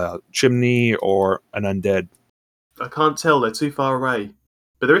 tree, chimney, or an undead. I can't tell. They're too far away.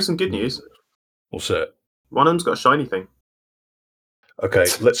 But there is some good news. What's that? One of them's got a shiny thing. Okay,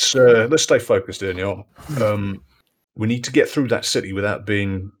 let's stay focused here, Neil. We need to get through that city without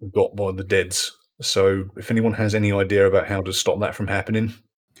being got by the deads. So, if anyone has any idea about how to stop that from happening,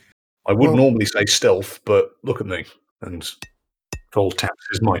 I would normally say stealth, but look at me. And Troll taps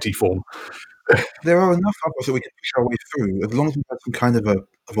his mighty form. There are enough of us that we can push our way through, as long as we have some kind of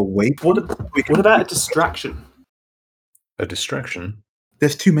a way. What about a distraction? A distraction?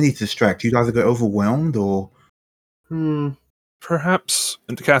 There's too many to distract. You'd either get overwhelmed or... Perhaps,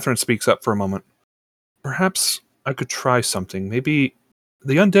 and Catherine speaks up for a moment, perhaps I could try something. Maybe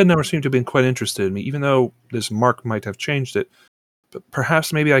the undead never seem to have been quite interested in me, even though this mark might have changed it. But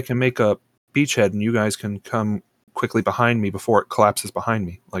perhaps maybe I can make a beachhead and you guys can come quickly behind me before it collapses behind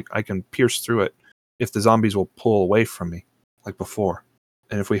me. Like, I can pierce through it if the zombies will pull away from me, like before.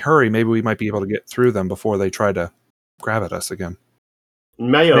 And if we hurry, maybe we might be able to get through them before they try to grab at us again.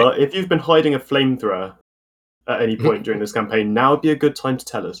 Mayor, if you've been hiding a flamethrower at any point during this campaign, now would be a good time to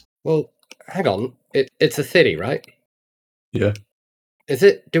tell us. Well, hang on. It's a city, right? Yeah. Is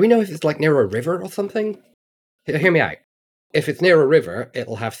it? Do we know if it's like near a river or something? Hear me out. If it's near a river,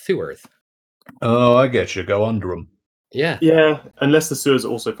 it'll have sewers. Oh, I get you. Go under them. Yeah. Yeah, unless the sewers are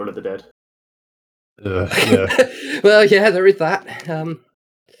also full of the dead. Yeah. Well, yeah, there is that.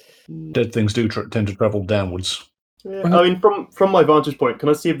 Dead things do tend to travel downwards. Yeah. I mean, from my vantage point, can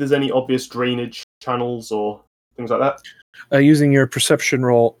I see if there's any obvious drainage channels or things like that? Using your perception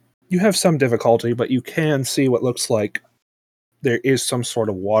roll, you have some difficulty, but you can see what looks like there is some sort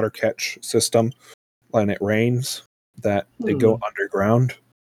of water catch system when it rains that they go underground.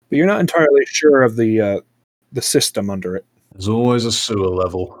 But you're not entirely sure of the system under it. There's always a sewer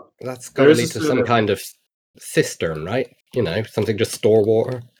level. That's got to lead to some kind of cistern, right? You know, something to store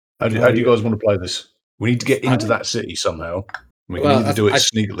water. How do you guys want to play this? We need to get into that city somehow. We can either do it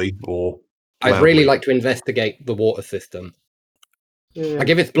sneakily or... I'd really like to investigate the water system. Yeah. Like,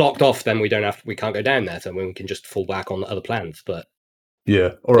 if it's blocked off, then we can't go down there, so we can just fall back on other plans. But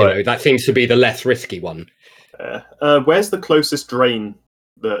yeah, all right. You know, that seems to be the less risky one. Where's the closest drain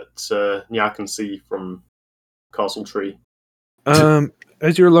that Nya can see from Castle Tree?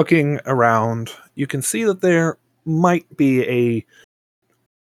 As you're looking around, you can see that there might be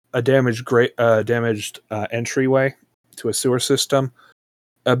a damaged entryway to a sewer system,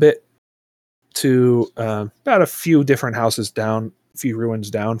 a bit to about a few different houses down, a few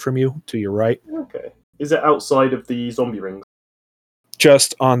ruins down from you to your right. Okay. Is it outside of the zombie ring?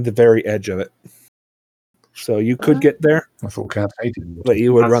 Just on the very edge of it. So you could get there. I thought Cat hated me. But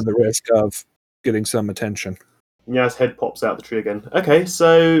you would run the risk of getting some attention. Nya's head pops out the tree again. Okay,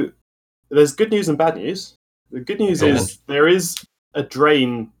 so there's good news and bad news. The good news is there is a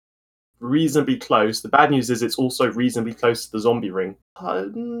drain reasonably close. The bad news is it's also reasonably close to the zombie ring.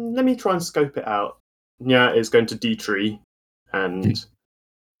 Let me try and scope it out. Nya is going to D-tree and...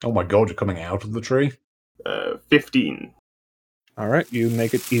 Oh my god, you're coming out of the tree? 15. Alright, you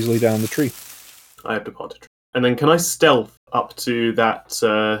make it easily down the tree. I have departed. And then can I stealth up to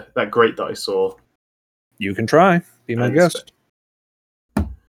that grate that I saw? You can try. Be my guest.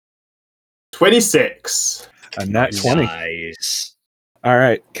 26. A nat 20. Nice.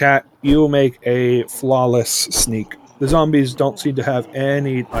 Alright, Cat, you will make a flawless sneak. The zombies don't seem to have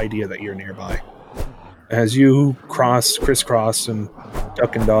any idea that you're nearby. As you crisscross, and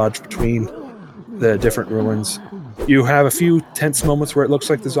duck and dodge between the different ruins, You have a few tense moments where it looks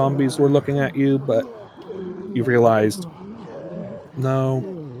like the zombies were looking at you, but you realized,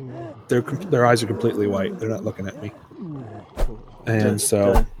 no, their eyes are completely white. They're not looking at me. And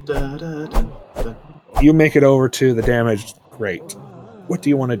so you make it over to the damaged grate. What do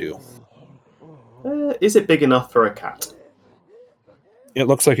you want to do? Is it big enough for a cat? It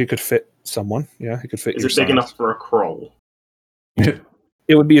looks like it could fit someone. Yeah, it could fit Is your it big size. enough for a kroll? It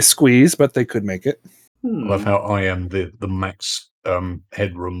would be a squeeze, but they could make it. I love how I am the max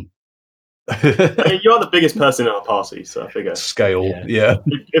headroom I mean, you are the biggest person in our party, so I figure scale. Yeah.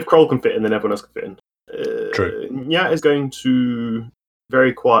 if Kroll can fit in, then everyone else can fit in. True. Nyat is going to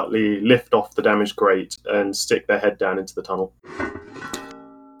very quietly lift off the damaged grate and stick their head down into the tunnel.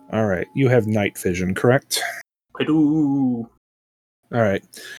 All right. You have night vision, correct? I do. All right.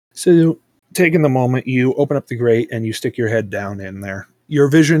 So, taking the moment, you open up the grate and you stick your head down in there. Your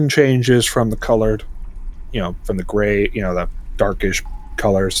vision changes from the colored, from the gray, the darkish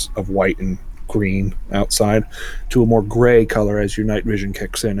colors of white and green outside to a more gray color as your night vision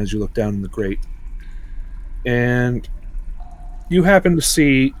kicks in as you look down in the grate. And you happen to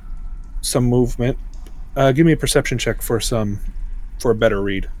see some movement. Give me a perception check for a better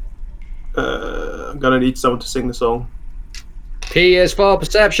read. I'm going to need someone to sing the song. P is for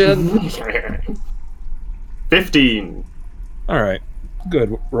perception. 15. All right.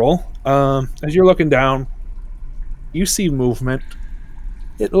 Good roll. As you're looking down, you see movement.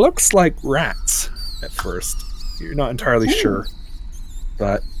 It looks like rats at first. You're not entirely sure.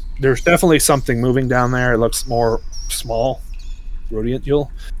 But there's definitely something moving down there. It looks more small,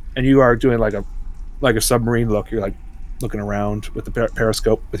 rodential. And you are doing like a submarine look. You're like looking around with the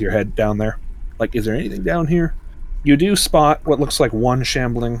periscope with your head down there. Like, is there anything down here? You do spot what looks like one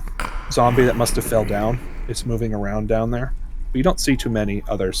shambling zombie that must have fell down. It's moving around down there. But you don't see too many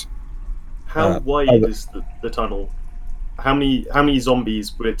others. How wide is the tunnel? How many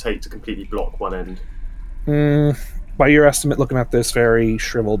zombies would it take to completely block one end? By your estimate, looking at this very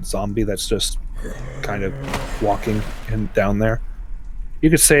shriveled zombie that's just kind of walking down there, you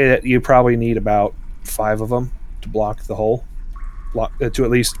could say that you probably need about 5 of them to block the hole, to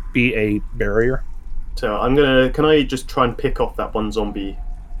at least be a barrier. So can I just try and pick off that one zombie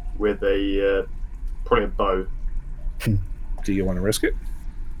with probably a bow? Do you want to risk it?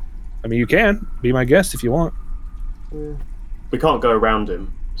 I mean, you can. Be my guest if you want. We can't go around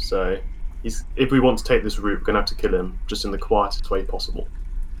him, so if we want to take this route, we're going to have to kill him just in the quietest way possible.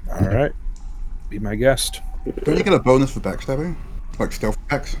 All right. Be my guest. Don't you get a bonus for backstabbing? Like stealth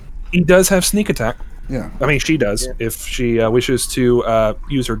attacks? He does have sneak attack. Yeah. I mean, she does. Yeah. If she wishes to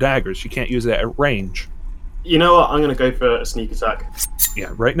use her daggers, she can't use it at range. You know what? I'm going to go for a sneak attack.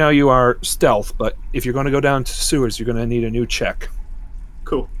 Yeah, right now you are stealth, but if you're going to go down to sewers, you're going to need a new check.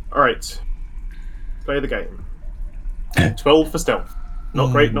 Cool. All right. Play the game. 12 for stealth.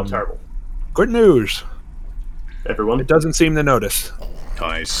 Not great, not terrible. Good news. Everyone. It doesn't seem to notice.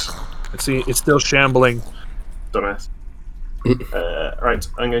 Nice. It's still shambling. Dumbass. Right,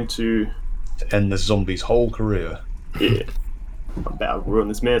 I'm going to end the zombie's whole career. Yeah. I bet I'll ruin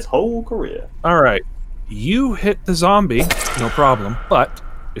this man's whole career. All right. You hit the zombie, no problem, but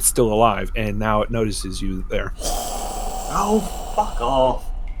it's still alive, and now it notices you there. Oh, fuck off.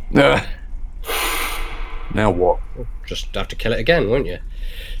 Now what? Just have to kill it again, won't you?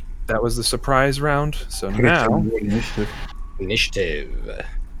 That was the surprise round, so now... Initiative.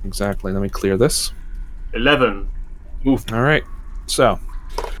 Exactly, let me clear this. 11. Oof. All right, so...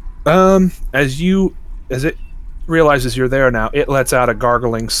 as it realizes you're there now, it lets out a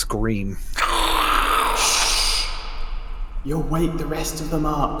gargling scream. You'll wake the rest of them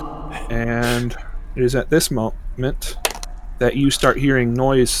up. And it is at this moment that you start hearing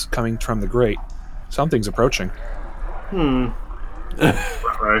noise coming from the grate. Something's approaching. Can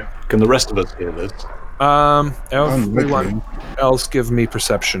the rest of us hear this? Everyone else give me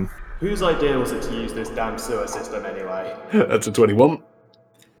perception. Whose idea was it to use this damn sewer system anyway? That's a 21.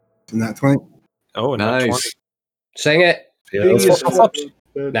 Isn't that 20? Oh, and nice. 20. Sing it. Yeah,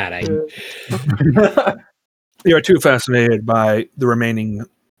 Nah. You are too fascinated by the remaining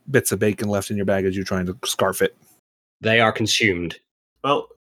bits of bacon left in your bag as you're trying to scarf it. They are consumed. Well,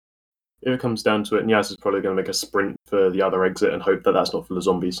 if it comes down to it, Nyas is probably going to make a sprint for the other exit and hope that that's not full of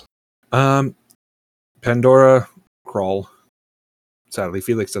zombies. Pandora, Crawl. Sadly,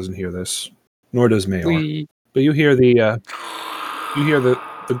 Felix doesn't hear this, nor does Mayor. But you hear the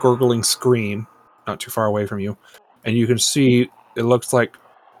gurgling scream not too far away from you, and you can see it looks like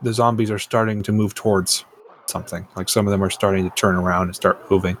the zombies are starting to move towards something. Like some of them are starting to turn around and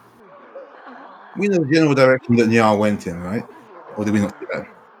start moving. We know the general direction that Nyar went in, right? Or did we not do that?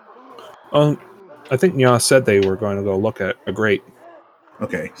 I think Nya said they were going to go look at a grate.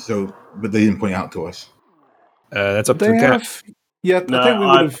 Okay, so but they didn't point it out to us. That's up to They the cat. have. Yeah, No, I think we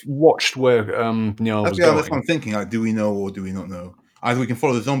would have watched where Nyar was That's what going. I'm thinking. Like, do we know or do we not know? Either we can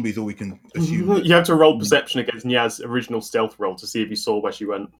follow the zombies or we can assume. that- You have to roll perception against Nia's original stealth roll to see if you saw where she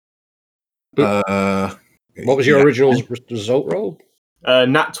went. What was your yeah. original result roll?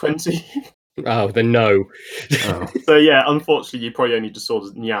 Nat 20. Oh, then no. Oh. So yeah, unfortunately, you probably only just saw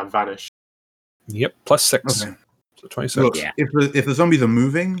Nia vanish. Yep, plus 6. Okay. So 26. Look, Yeah. if the zombies are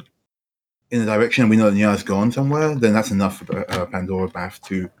moving in the direction and we know that Nya's gone somewhere, then that's enough for Pandora Bath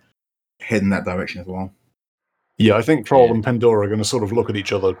to head in that direction as well. Yeah, I think Troll Yeah. and Pandora are going to sort of look at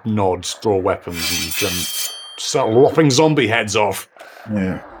each other, nod, draw weapons, and start lopping zombie heads off.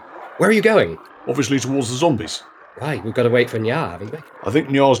 Yeah. Where are you going? Obviously towards the zombies. Right, we've got to wait for Nya, haven't we? I think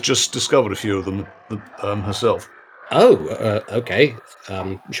Nyar's just discovered a few of them herself. Oh, okay.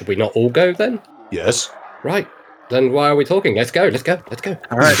 Should we not all go then? Yes. Right. Then why are we talking? Let's go. Let's go. Let's go.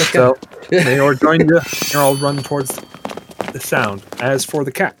 All right, Let's go. so Mayor joined you. You're all run towards the sound. As for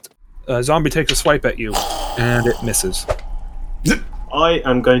the cat, a zombie takes a swipe at you, and it misses. I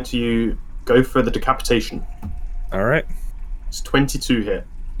am going to go for the decapitation. All right. It's 22 hit.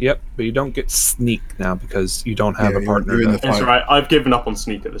 Yep, but you don't get sneak now because you don't have Yeah, a partner. you're in the to- It's fight. alright. I've given up on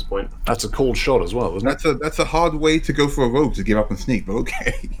sneak at this point. That's a cold shot as well, isn't it? That's a hard way to go for a rogue to give up and sneak, but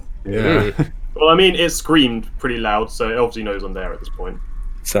okay. Yeah. Well, I mean, it screamed pretty loud, so it obviously knows I'm there at this point.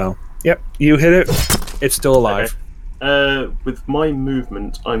 So, yep, you hit it. It's still alive. With my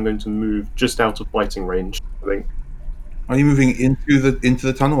movement, I'm going to move just out of biting range, I think. Are you moving into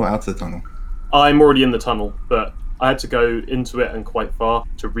the tunnel or out of the tunnel? I'm already in the tunnel, but I had to go into it and quite far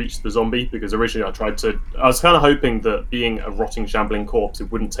to reach the zombie because originally I was kind of hoping that being a rotting, shambling corpse,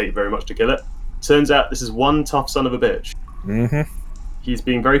 it wouldn't take very much to kill it. Turns out this is one tough son of a bitch. Mm-hmm. He's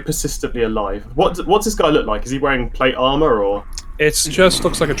being very persistently alive. What's this guy look like? Is he wearing plate armor or? It just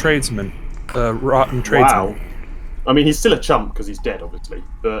looks like a tradesman, a rotten tradesman. Wow. I mean, he's still a chump because he's dead, obviously,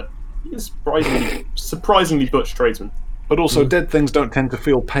 but he's surprisingly butch tradesman. But also, dead things don't tend to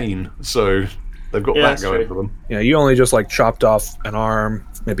feel pain, so they've got Yeah, that that's going true. for them. Yeah, you only just like chopped off an arm,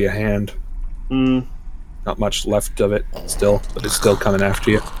 maybe a hand. Mm, Not much left of it still, but it's still coming after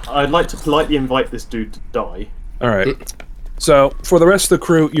you. I'd like to politely invite this dude to die. All right. So for the rest of the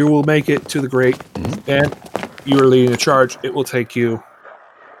crew, you will make it to the grate, and you are leading a charge. It will take you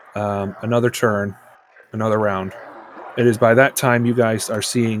another turn, another round. It is by that time you guys are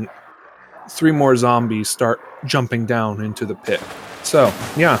seeing 3 more zombies start jumping down into the pit. So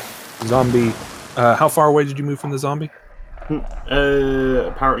yeah, zombie. How far away did you move from the zombie?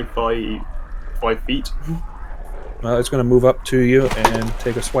 Apparently 5 feet. Well, it's going to move up to you and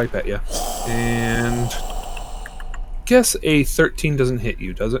take a swipe at you. And guess a 13 doesn't hit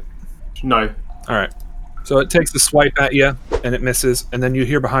you, does it? No. All right. So it takes a swipe at you, and it misses, and then you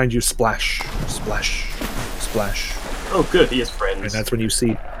hear behind you splash, splash, splash. Oh, good. He is And friends. that's when you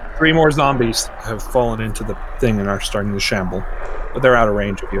see 3 more zombies have fallen into the thing and are starting to shamble. But they're out of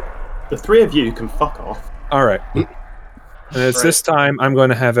range of you. The 3 of you can fuck off. All right. And it's Right. this time I'm going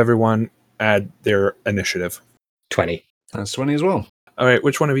to have everyone add their initiative. 20. That's 20 as well. All right,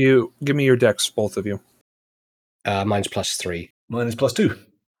 which one of you? Give me your decks, both of you. Mine's +3. Mine is +2.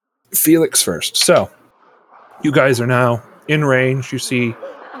 Felix first. So, you guys are now in range. You see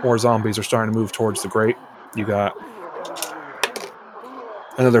more zombies are starting to move towards the grate. You got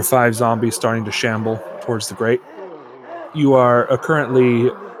another 5 zombies starting to shamble towards the grate. You are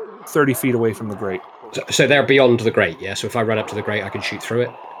currently 30 feet away from the grate. So they're beyond the grate, yeah? So if I run up to the grate, I can shoot through it?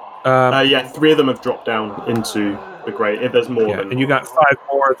 Yeah, 3 of them have dropped down into the grate. If there's more Yeah, than... and you got 5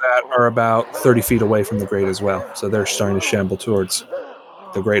 more that are about 30 feet away from the grate as well. So they're starting to shamble towards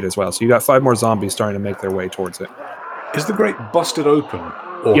the grate as well. So you got 5 more zombies starting to make their way towards it. Is the grate busted open,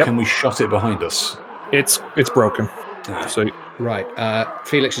 or Yep. can we shut it behind us? It's broken. So Right.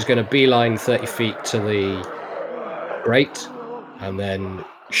 Felix is going to beeline 30 feet to the grate, and then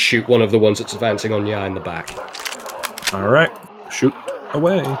shoot one of the ones that's advancing on Nya in the back. all right, shoot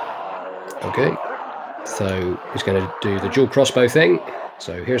away. Okay. So he's going to do the dual crossbow thing.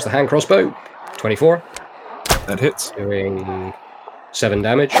 So here's the hand crossbow. 24. That hits. Doing 7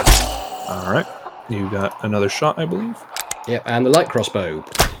 damage. All right, you got another shot, I believe. Yep, and the light crossbow.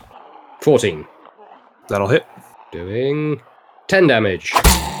 14. That'll hit. Doing 10 damage.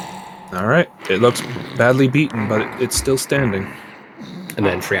 All right, it looks badly beaten, but it's still standing. And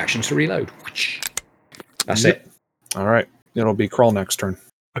then free actions to reload. That's it. All right, it'll be Crawl next turn.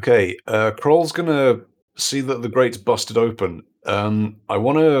 Okay, Kroll's gonna see that the grate's busted open. I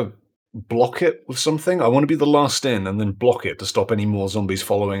want to block it with something. I want to be the last in and then block it to stop any more zombies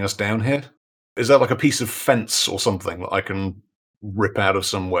following us down here. Is that like a piece of fence or something that I can rip out of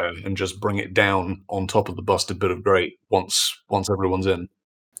somewhere and just bring it down on top of the busted bit of grate once everyone's in?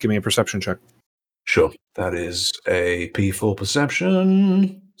 Give me a perception check. Sure. That is a P4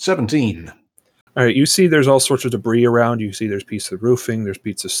 perception 17. All right, you see there's all sorts of debris around. You see there's pieces of roofing, there's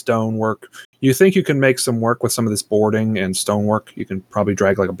pieces of stonework. You think you can make some work with some of this boarding and stonework. You can probably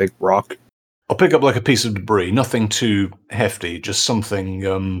drag like a big rock. I'll pick up like a piece of debris, nothing too hefty, just something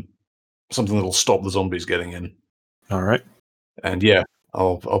that'll stop the zombies getting in. All right. And yeah,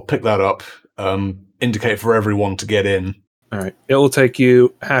 I'll pick that up, indicate for everyone to get in. All right. It will take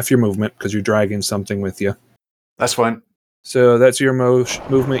you half your movement because you're dragging something with you. That's fine. So that's your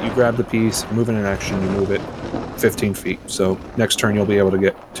movement. You grab the piece, move in an action, you move it 15 feet. So next turn you'll be able to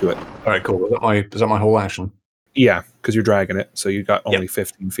get to it. All right, cool. Is that my whole action? Yeah, because you're dragging it. So you got only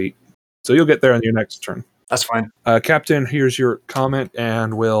 15 feet. So you'll get there on your next turn. That's fine. Captain, here's your comment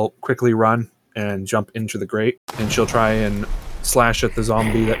and will quickly run and jump into the grate. And she'll try and slash at the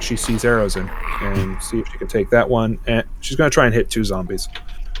zombie that she sees arrows in and see if she can take that one. And she's going to try and hit 2 zombies.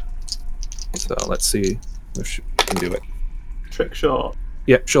 So let's see if she can do it. Trick shot.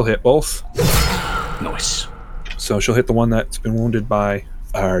 Yep, she'll hit both. Nice. So she'll hit the one that's been wounded by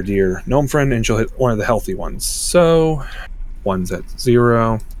our dear gnome friend, and she'll hit one of the healthy ones. So one's at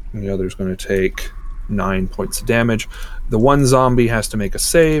 0, and the other's going to take 9 points of damage. The one zombie has to make a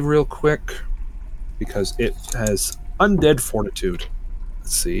save real quick because it has undead fortitude.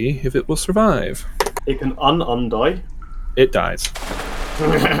 Let's see if it will survive. It can undie. It dies.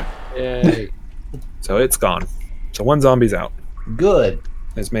 Yay. So it's gone. So one zombie's out Good.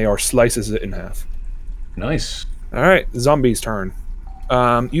 as Mayor slices it in half. Nice. All right, zombie's turn.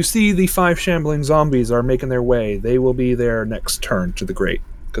 You see the 5 shambling zombies are making their way. They will be their next turn to the grate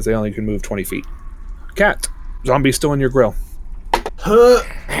because they only can move 20 feet. Cat, zombie's still in your grill.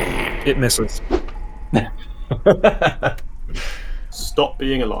 It misses. Stop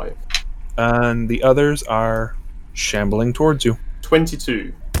being alive. And the others are shambling towards you.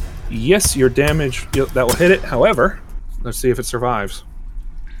 22. Yes, your damage, that will hit it. However, let's see if it survives.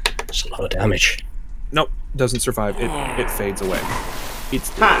 That's a lot of damage. Nope, doesn't survive. It fades away. It's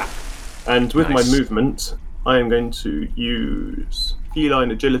Ha! And with Nice. my movement, I am going to use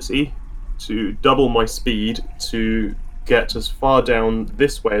feline agility to double my speed to get as far down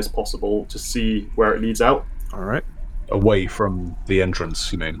this way as possible to see where it leads out. all right. Away from the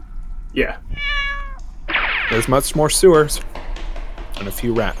entrance, you mean? Yeah. There's much more sewers and a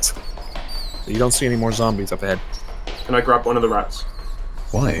few rats. So you don't see any more zombies up ahead. Can I grab one of the rats?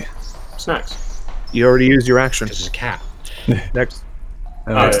 Why? Snacks. You already used your action. This is a cat. Next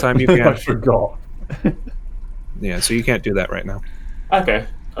Uh, time you I can. forgot. Yeah, so you can't do that right now. Okay.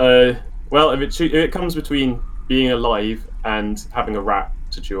 Well, if it comes between being alive and having a rat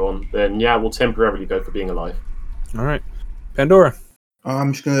to chew on, then yeah, we'll temporarily go for being alive. All right. Pandora.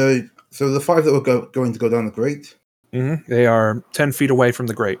 I'm just gonna. So the 5 that were going to go down the grate. They are 10 feet away from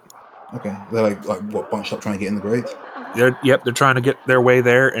the grate. Okay, they're like what, bunched up trying to get in the grate. They're trying to get their way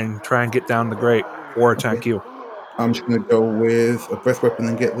there and try and get down the grate or attack you. I'm just gonna go with a breath weapon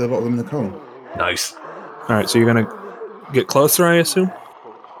and get the lot of them in the cone. Nice. All right, so you're going to get closer, I assume?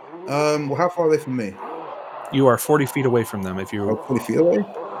 Well, how far are they from me? You are 40 feet away from them if Oh, you 40 feet away?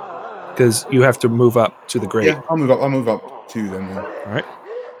 because you have to move up to the grate. Yeah, I'll move up to them then. All right.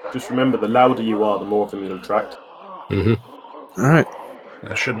 Just remember, the louder you are, the more of them you'll attract. All right.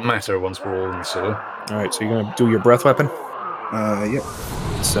 That shouldn't matter once we're all in the sewer. All right, so you're going to do your breath weapon. Yep.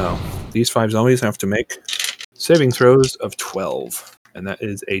 So these 5 zombies have to make saving throws of 12, and that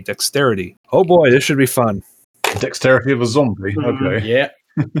is a dexterity. Oh boy, this should be fun. Dexterity of a zombie. Mhm. Okay. Yeah.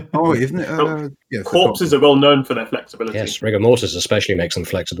 Oh, isn't it? Yes. Corpses are well known for their flexibility. Yes, rigor mortis especially makes them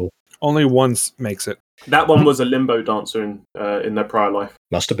flexible. Only once makes it. That one was a limbo dancer in their prior life.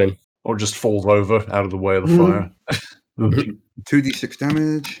 Must have been. Or just falls over out of the way of the fire. 2d6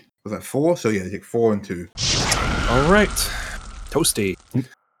 damage. Was that 4? So yeah, you take 4 and 2. All right, toasty.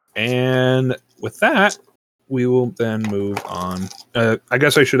 And with that, we will then move on. I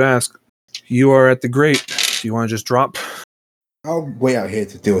guess I should ask. You are at the grate. Do you want to just drop? I'll wait out here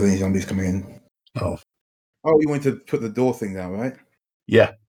to deal with any zombies coming in. Oh. Oh, you want to put the door thing down, right?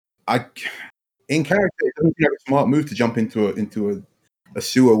 Yeah. In character, it doesn't seem like a smart move to jump into a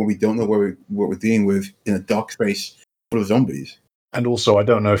sewer when we don't know what we're dealing with in a dark space full of zombies. And also, I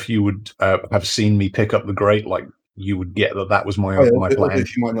don't know if you would have seen me pick up the grate, like you would get that was my my plan.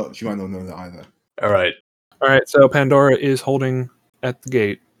 She might not know that either. All right. All right, so Pandora is holding at the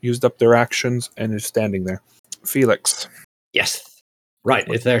gate, used up their actions, and is standing there. Felix, Yes. Right,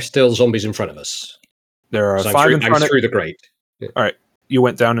 if there's still zombies in front of us. there are So 5 in I'm front of through the grate. you.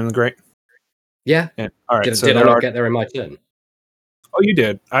 Went down in the grate. Yeah. And, all right. Did, so did I there not are. get there in my turn? Oh, you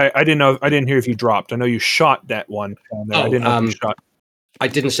did. I didn't know. I didn't hear if you dropped. I know you shot that one. I didn't know if you shot. I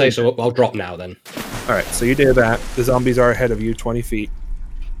didn't say so. I'll drop now then. All right. So you did that. The zombies are ahead of you, 20 feet.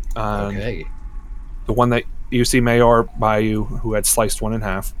 Okay. The one that you see Mayor by you, who had sliced one in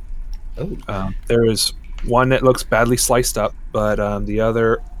half. Oh. There is one that looks badly sliced up, but the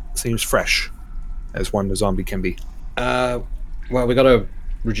other seems fresh, as one the zombie can be. Well, we got to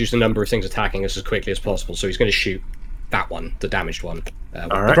reduce the number of things attacking us as quickly as possible. So he's going to shoot that one, the damaged one. With All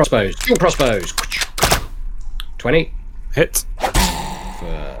the right. crossbows. Dual crossbows. 20 Hits.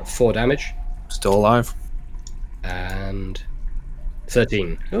 for 4 damage. Still alive. And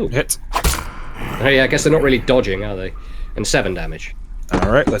 13. Oh, Hits. oh yeah, I guess they're not really dodging, are they? And 7 damage.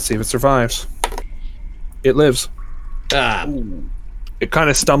 All right. Let's see if it survives. It lives. Ah, It kind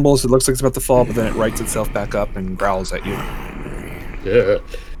of stumbles. It looks like it's about to fall, but then it rights itself back up and growls at you. ugh.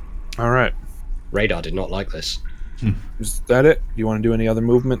 All right. Radar did not like this. Is that it? Do you want to do any other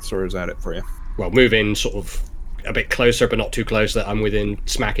movements, or is that it for you? Well, move in sort of a bit closer, but not too close that I'm within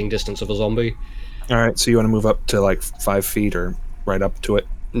smacking distance of a zombie. All right. So you want to move up to like 5 feet or right up to it?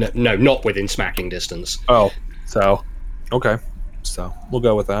 No, not within smacking distance. Oh, so okay. So we'll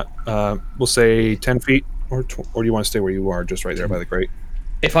go with that. We'll say 10 feet, or do you want to stay where you are, just right there by the grate?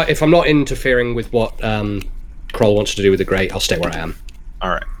 If I'm not interfering with what Kroll wants to do with the grate, I'll stay where I am. All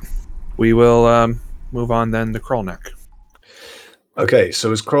right. We will move on then to Krollneck. Okay,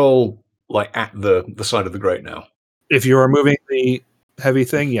 so is Kroll like at the side of the grate now? If you are moving the heavy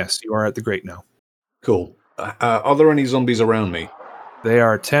thing, yes, you are at the grate now. Cool. Are there any zombies around me? They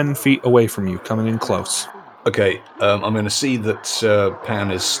are 10 feet away from you, coming in close. Okay, I'm going to see that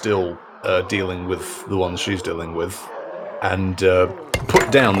Pan is still dealing with the ones she's dealing with, and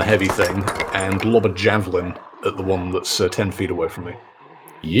put down the heavy thing and lob a javelin at the one that's 10 feet away from me.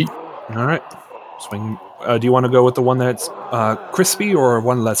 Yeet. All right. Swing. Do you want to go with the one that's crispy or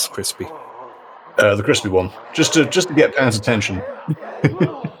one less crispy? The crispy one, just to get Pan's attention.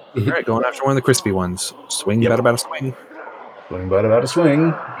 All right, going after one of the crispy ones. Swing, Yep. about a swing. Swing, but about a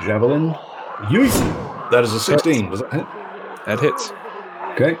swing. Javelin. Yeet! That is a 16. Does that hit? That hits.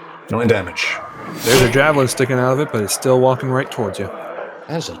 Okay. 9 damage. There's a javelin sticking out of it, but it's still walking right towards you.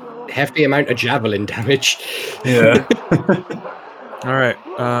 That's a hefty amount of javelin damage. Yeah. All right.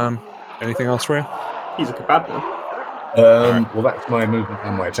 Anything else for you? He's a kebab now. Well, that's my movement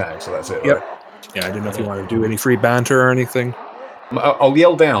and my attack, so that's it. Yep. Right? Yeah, I didn't know if you wanted to do any free banter or anything. I'll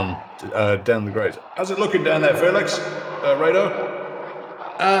yell down the grate. How's it looking down there, Felix? Radar?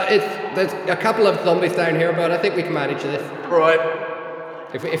 There's a couple of zombies down here, but I think we can manage this. Right.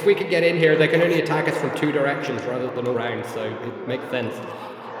 If we can get in here, they can only attack us from 2 directions rather than around, so it makes sense.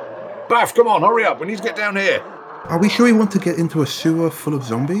 Baff, come on, hurry up. We need to get down here. Are we sure we want to get into a sewer full of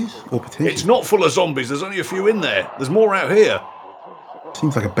zombies? Or potentially? It's not full of zombies. There's only a few in there. There's more out here.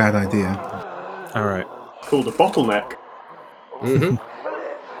 Seems like a bad idea. All right. Called a bottleneck.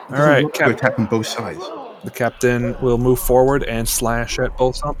 Mm-hmm. All right. To attack on both sides. The captain will move forward and slash at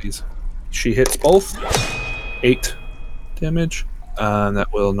both zombies. She hits both. 8 damage. That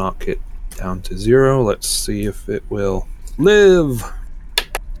will knock it down to 0. Let's see if it will live.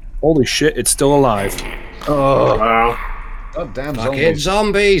 Holy shit, it's still alive. Oh, Wow. God damn Fucking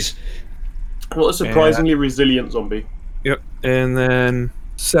zombies! What a surprisingly resilient zombie. Yep. And then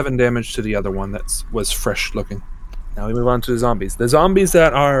 7 damage to the other one that was fresh looking. Now we move on to the zombies. The zombies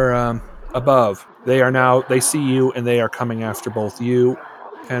that are above, they see you and they are coming after both you,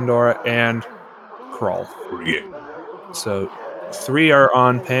 Pandora, and Kroll. Yeah. So 3 are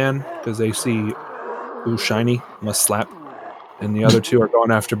on Pan because they see ooh shiny, must slap. And the other 2 are going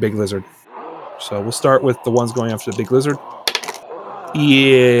after Big Lizard. So we'll start with the ones going after the Big Lizard.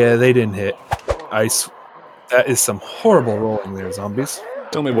 Yeah, they didn't hit. That is some horrible rolling there, zombies.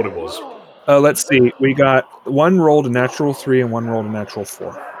 Tell me what it was. Let's see. We got one rolled a natural 3 and one rolled a natural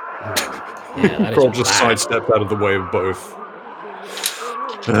 4. Yeah, that Kroll is just bad. sidestepped out of the way of both.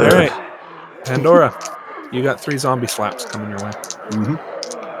 All right. Pandora, you got 3 zombie slaps coming your way.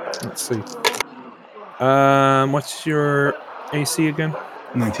 Mm-hmm. Let's see. What's your AC again?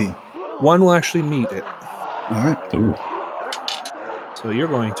 19. 1 will actually meet it. All right. Ooh. So you're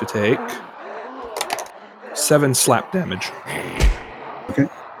going to take 7 slap damage.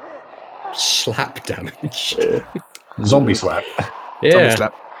 Slap damage. Zombie slap. Zombie Yeah.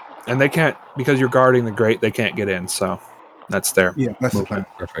 slap. And they can't, because you're guarding the grate, they can't get in. So that's there. Yeah, that's the plan.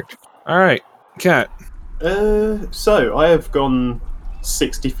 Perfect. All right. Cat. So I have gone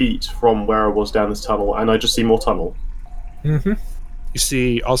 60 feet from where I was down this tunnel, and I just see more tunnel. Mm-hmm. You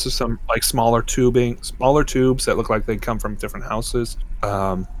see also some like smaller tubes that look like they come from different houses.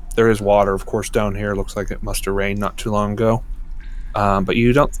 There is water, of course, down here. Looks like it must have rained not too long ago. But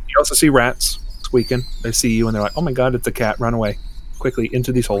you also see rats squeaking. They see you and they're like, "Oh my god, it's a cat! Run away quickly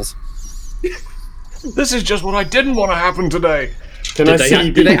into these holes." This is just what I didn't want to happen today. Can Did I they,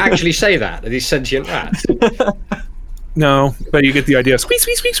 see? did they actually say that? Are these sentient rats? No, but you get the idea. Squeak,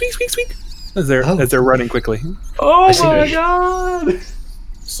 squeak, squeak, squeak, squeak, squeak. As they're running quickly. Oh I see. my god!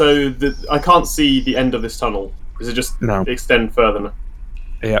 So I can't see the end of this tunnel. Does it just No. extend further?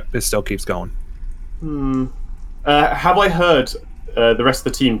 Yep, it still keeps going. Have I heard the rest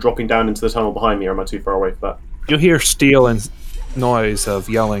of the team dropping down into the tunnel behind me, or am I too far away for that? You hear steel and noise of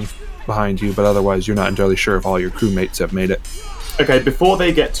yelling behind you, but otherwise you're not entirely sure if all your crewmates have made it. Okay, before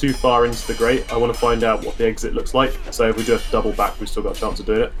they get too far into the grate, I want to find out what the exit looks like. So if we do have to double back, we've still got a chance of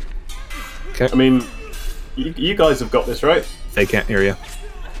doing it. Okay. I mean, you guys have got this, right? They can't hear you.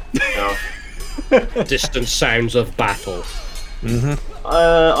 No. Distant sounds of battle.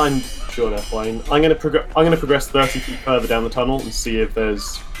 I'm sure they're fine. I'm gonna progress 30 feet further down the tunnel and see if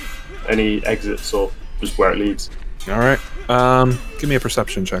there's any exits or just where it leads. All right. Give me a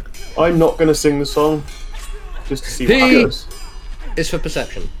perception check. I'm not gonna sing the song, just to see what Hey! happens. It's for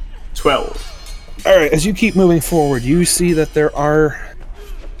perception. 12. All right. As you keep moving forward, you see that there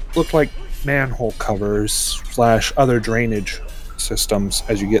look like manhole covers / other drainage systems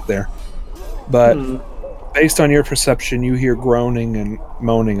as you get there. But based on your perception, you hear groaning and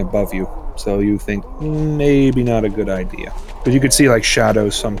moaning above you. So you think maybe not a good idea. But you could see like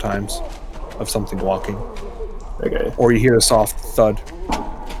shadows sometimes of something walking. Okay. Or you hear a soft thud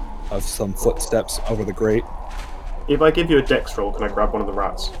of some footsteps over the grate. If I give you a dex roll, can I grab one of the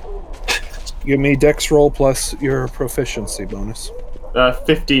rats? Give me dex roll plus your proficiency bonus.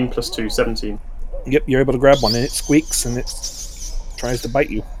 15 plus 2, 17. Yep, you're able to grab one, and it squeaks, and it tries to bite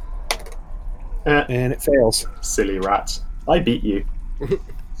you. And it fails. Silly rat. I beat you.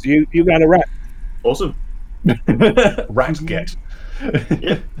 So you got a rat. Awesome. Rat get.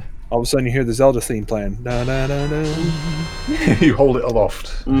 Yeah. All of a sudden you hear the Zelda theme playing. Da, da, da, da. You hold it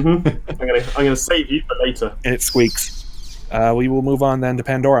aloft. I'm gonna save you for later. And it squeaks. We will move on then to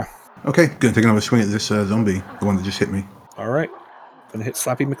Pandora. Okay, gonna take another swing at this zombie, the one that just hit me. Alright. Gonna hit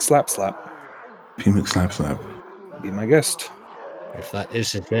Slappy McSlap Slap. P-Mc slap slap. Be my guest. If that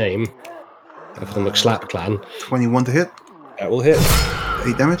is his name. Of the McSlap clan. 21 to hit. That will hit.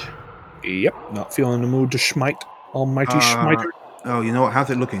 8 damage. Yep. Not feeling the mood to smite. Almighty smiter. Oh, you know what? How's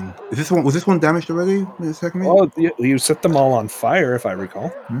it looking? Is this one? Was this one damaged already? The second one? Well, you set them all on fire, if I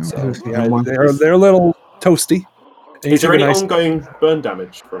recall. So there's yeah, one. they're a little toasty. And Is you there took any a nice- ongoing burn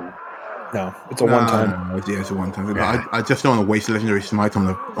damage from? No, it's a one time. No, yeah, it's a one time. I just don't want to waste legendary smite on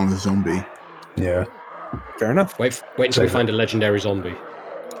the zombie. Yeah. Fair enough. Wait until we find a legendary zombie.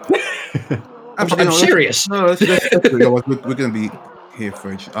 I'm no, serious. No, that's good. We're going to be here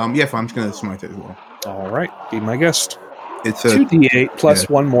for it. Yeah, fine, I'm just going to smite it as well. All right, be my guest. It's a 2d8 plus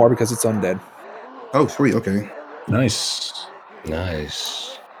one more because it's undead. Oh, sweet. Okay, Nice.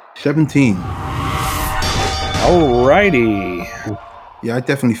 Nice. 17. Alrighty. Yeah, I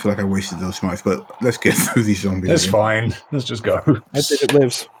definitely feel like I wasted those smites, but let's get through these zombies. It's again. fine. Let's just go. I think it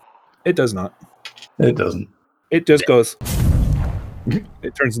lives. It does not. It doesn't. It just goes.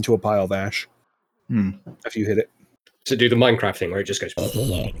 It turns into a pile of ash Hmm. if you hit it. To do the Minecraft thing where it just goes.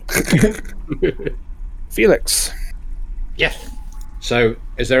 Felix. Yes. So,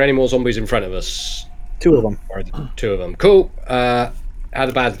 is there any more zombies in front of us? 2 of them. Or two of them? Cool. How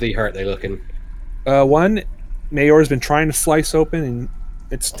badly hurt they looking? One, Mayor's been trying to slice open and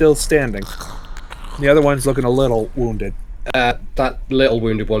it's still standing. The other one's looking a little wounded. That little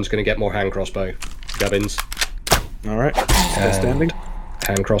wounded one's going to get more hand crossbow. Gubbins. All right. Still standing.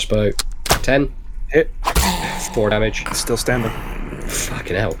 Hand crossbow. 10. Hit. 4 damage. Still standing.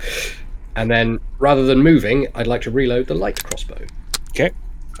 Fucking hell. And then, rather than moving, I'd like to reload the light crossbow. Okay.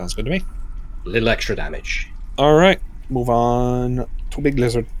 Sounds good to me. A little extra damage. All right. Move on to Big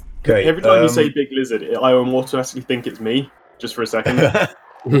Lizard. Okay. Every time you say big lizard, I automatically think it's me. Just for a second.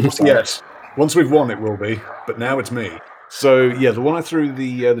 Yes. Once we've won, it will be. But now it's me. So yeah, the one I threw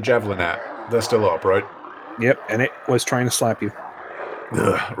the javelin at, they're still up, right? Yep. And it was trying to slap you.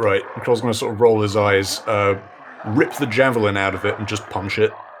 Ugh, right. Nicole's going to sort of roll his eyes, rip the javelin out of it, and just punch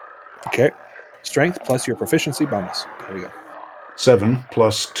it. Okay. Strength plus your proficiency bonus. There we go. 7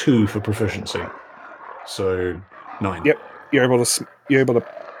 plus 2 for proficiency. So 9. Yep. You're able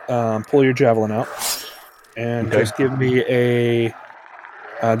to pull your javelin out, and Okay. just give me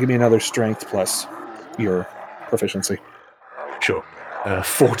another strength plus your proficiency. Sure.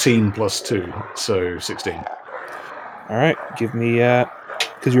 14 plus 2, so 16. All right. Give me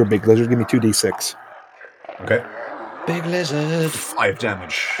because you're a big lizard. Give me 2d6. Okay. Big lizard. 5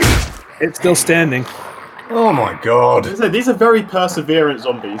 damage. It's still standing. Oh my god. So these are very perseverant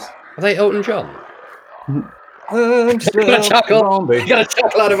zombies. Are they Elton John? I'm still You got a chuckle. zombie. You got a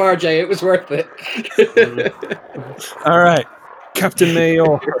chuckle out of RJ. It was worth it. All right, Captain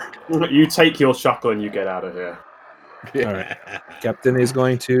Mayor. You take your chuckle and you get out of here. All right, Captain is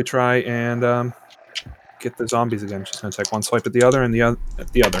going to try and get the zombies again. She's going to take one swipe at the other and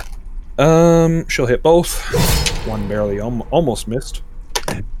at the other. She'll hit both. One barely, almost missed.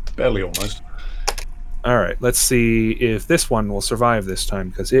 Barely almost. All right, let's see if this one will survive this time,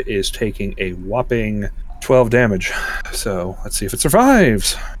 because it is taking a whopping 12 damage. So let's see if it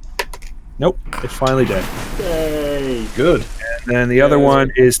survives. Nope, it's finally dead. Yay! Good. And then the other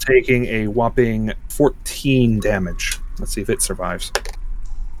one is taking a whopping 14 damage. Let's see if it survives.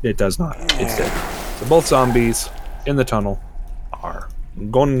 It does not. It's dead. So both zombies in the tunnel are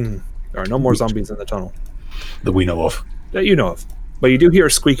gone. There are no more zombies in the tunnel That we know of. that you know of. But you do hear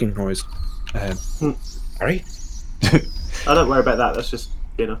a squeaking noise ahead. Sorry? I don't worry about that. That's just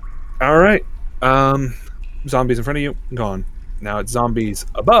dinner. All right. Zombies in front of you, gone. Now it's zombies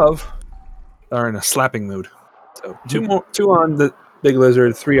above that are in a slapping mood. So two on the big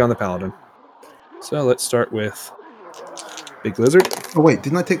lizard, 3 on the paladin. So let's start with big lizard. Oh wait,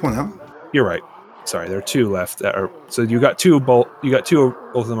 didn't I take one out? You're right. Sorry, there are 2 left. That are, so you got 2 both. You got 2.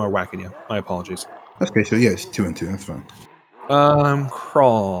 Both of them are whacking you. My apologies. Okay, so yeah, it's 2 and 2. That's fine.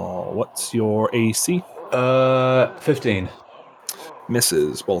 Crawl. What's your AC? 15.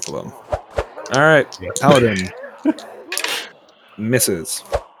 Misses both of them. All right, paladin misses.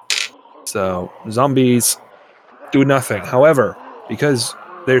 So zombies do nothing. However, because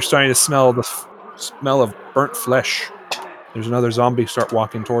they're starting to smell the smell of burnt flesh, there's another zombie start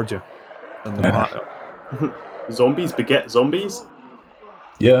walking towards you. And the Zombies beget zombies?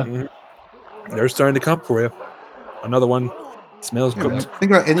 Yeah. they're starting to come for you. Another one smells Yeah, cooked.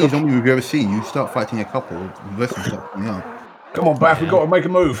 think about any zombie movie you've ever seen. You start fighting a couple, the rest of them start coming out. Come on, Bath, we've got to make a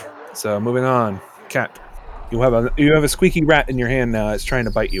move. So moving on, cat. You have a squeaky rat in your hand now. It's trying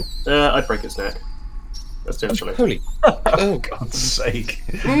to bite you. I'd break its neck. That's essentially. Holy. Oh, God. God's sake.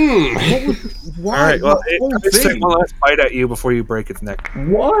 Why? All right. Well, The whole let's take thing? one last bite at you before you break its neck.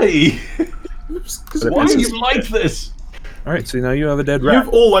 Why? But Why it are misses. you like this? All right. So now you have a dead rat.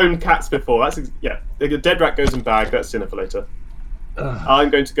 You've all owned cats before. That's yeah. The dead rat goes in bag. That's dinner for later. I'm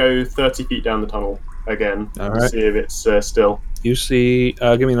going to go 30 feet down the tunnel again. All to right. see if it's still. You see.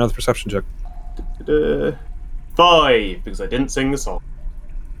 Give me another perception check. 5 because I didn't sing the song.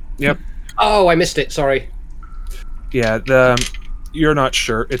 Yep. Oh, I missed it. Sorry. Yeah. You're not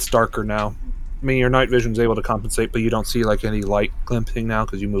sure. It's darker now. I mean, your night vision's able to compensate, but you don't see like any light glimpsing now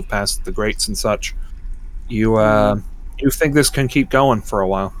because you move past the grates and such. You think this can keep going for a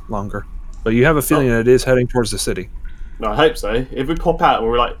while longer, but you have a feeling that it is heading towards the city. No, I hope so. If we pop out and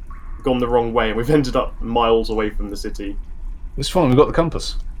we're like gone the wrong way and we've ended up miles away from the city. It's fine, we've got the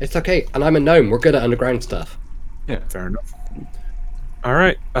compass. It's okay. And I'm a gnome. We're good at underground stuff. Fair enough. All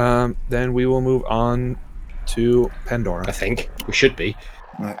right. Then we will move on to Pandora. I think. We should be.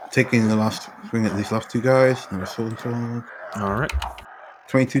 Right, taking the last swing at these last 2 guys. Another sword sword. All right.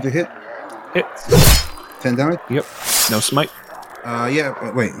 22 to hit. Hits. 10 damage. Yep. No smite.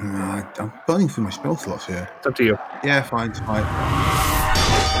 Yeah. Wait. I'm burning through my spell slots here. It's up to you. Yeah, fine. It's fine.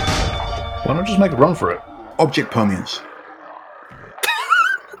 Why not just make a run for it? Object permanence.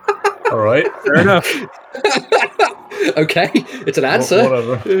 All right. Fair enough. Okay. It's an answer.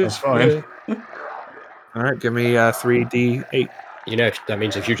 Whatever. That's fine. All right. Give me 3d8. You know, that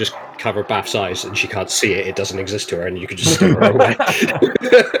means if you just cover Bath's eyes and she can't see it, it doesn't exist to her and you can just steer her away.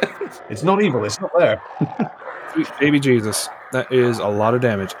 It's not evil, it's not there. Sweet baby Jesus. That is a lot of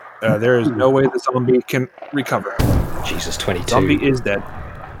damage. There is no way the zombie can recover. Jesus, 22. Zombie is dead.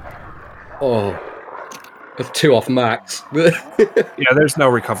 Oh. With 2 off max. Yeah, there's no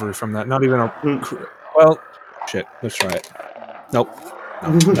recovery from that. Not even a. Well, shit. Let's try it. Nope.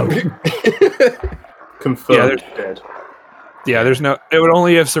 Confirmed dead. Yeah, there's no. It would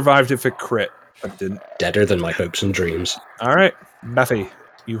only have survived if it crit, but didn't. Deader than my hopes and dreams. All right, Buffy,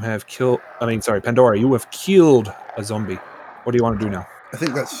 you have killed. Pandora, you have killed a zombie. What do you want to do now? I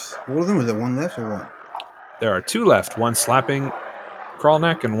think that's all of them. Is there one left or what? There are 2 left. One slapping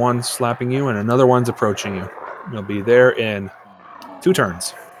Crawlneck, and one slapping you, and another one's approaching you. You'll be there in 2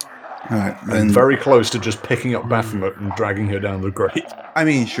 turns. All right. I'm Then, very close to just picking up Baphomet and dragging her down the grate. I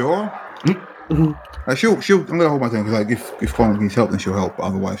mean, sure. She'll. I'm gonna hold my tongue because like if Connor needs help, then she'll help. But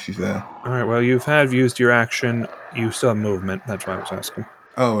otherwise, she's there. All right. Well, you've used your action. You still have movement. That's why I was asking.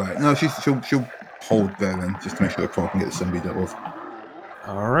 Oh right. No, she'll hold there then, just to make sure that Connor can get the zombie dealt with.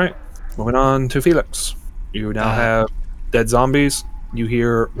 All right. Moving on to Felix. You now have dead zombies. You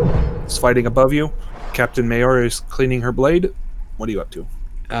hear fighting above you. Captain Mayor is cleaning her blade. What are you up to?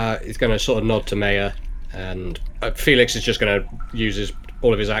 He's going to sort of nod to Maya, and Felix is just going to use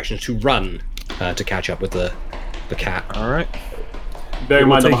all of his actions to run to catch up with the cat. All right. Bear in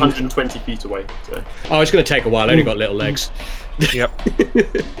mind, I'm take 120 feet away. So. Oh, it's going to take a while. I only got little legs. Yep.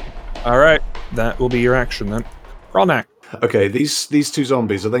 All right. That will be your action then. Kralnak. Okay, these two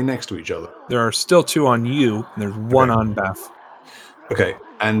zombies, are they next to each other? There are still 2 on you, and there's 1 on Beth. Okay,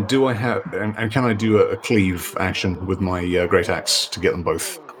 and do I have... And can I do a cleave action with my great axe to get them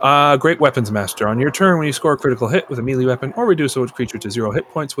both? Great Weapons Master. On your turn, when you score a critical hit with a melee weapon or reduce a creature to 0 hit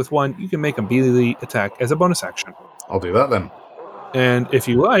points with 1, you can make a melee attack as a bonus action. I'll do that then. And if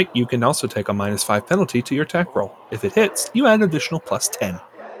you like, you can also take a -5 penalty to your attack roll. If it hits, you add an additional +10.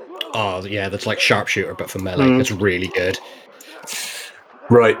 Oh, yeah, that's like sharpshooter, but for melee. That's really good.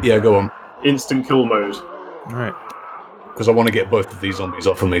 Right, yeah, go on. Instant kill mode. All right. Because I want to get both of these zombies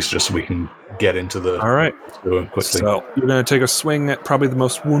off of me just so we can get into the... All right. quickly. So you're going to take a swing at probably the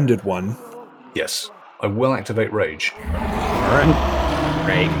most wounded one. Yes, I will activate Rage All right.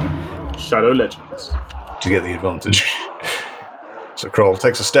 Great. Shadow Legends. to get the advantage. So Kroll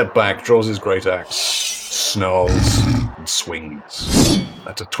takes a step back, draws his great axe, snarls, and swings.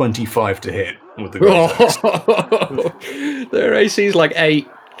 That's a 25 to hit with the great axe. Their AC's like 8.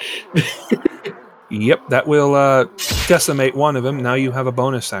 Yep, that will decimate one of them. Now you have a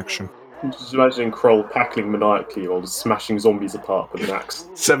bonus action. I'm just imagining Kroll cackling maniacally while smashing zombies apart with an axe.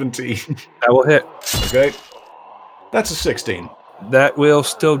 17. That will hit. Okay. That's a 16. That will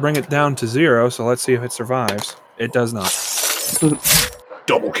still bring it down to 0, so let's see if it survives. It does not.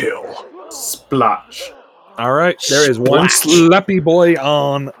 Double kill. Splash. All right, there is one Splash. slappy boy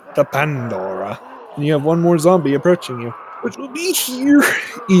on the Pandora. And you have one more zombie approaching you, which will be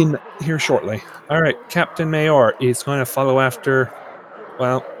here shortly. All right, Captain Mayor is going to follow after...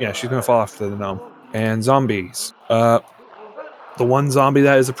 Well, yeah, she's going to follow after the gnome. And zombies. The one zombie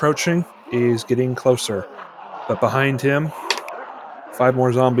that is approaching is getting closer. But behind him, 5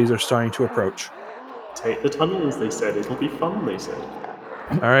 more zombies are starting to approach. Take the tunnels, they said. It'll be fun, they said.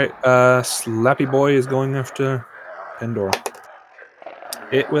 All right, Slappy Boy is going after Pandora.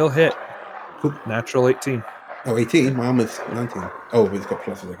 It will hit. Natural 18. Oh, 18? My armor's 19. Oh, but it's got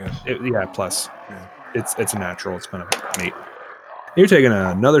pluses, I guess. Yeah, plus. Yeah. It's a natural. It's going to mate. You're taking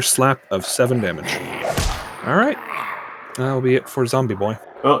another slap of 7 damage. All right. That'll be it for Zombie Boy.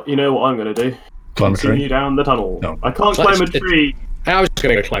 Well, you know what I'm going to do. Climb a tree? Continue down the tunnel. No. I can't So climb a it's- tree. I was just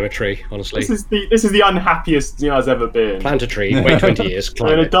going to go climb a tree, honestly. This is the unhappiest I've ever been. Plant a tree, wait 20 years, I'm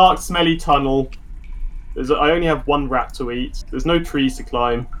climb in a it. dark, smelly tunnel. I only have 1 rat to eat. There's no trees to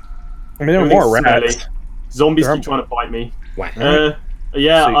climb. I mean, there are Everything's more rats. smelly. Zombies There are- keep trying to bite me. Whack.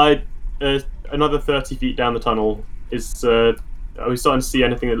 Yeah, another 30 feet down the tunnel is. Are we starting to see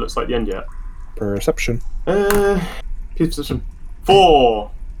anything that looks like the end yet? Perception. Perception.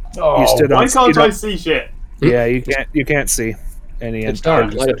 4. You stood Why on. can't I see shit? Yeah, you can't see any It's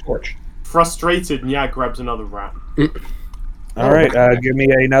end. dark, light a torch. Frustrated, Nya grabs another rat. All right, give me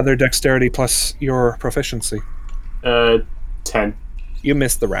another dexterity plus your proficiency. 10. You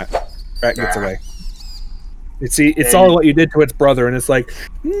missed the rat. Rat gets away. It's all what you did to its brother, and it's like,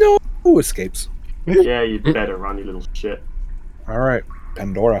 no, escapes. Yeah, you better run, you little shit. All right,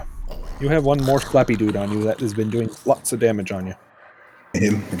 Pandora. You have one more slappy dude on you that has been doing lots of damage on you.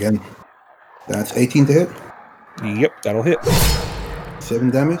 Him again. That's 18 to hit. Yep, that'll hit. 7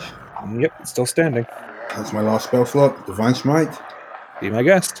 damage. Yep, it's still standing. That's my last spell slot. Divine Smite. Be my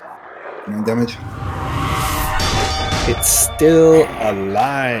guest. 9 damage. It's still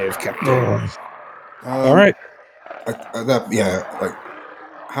alive, Captain. All right.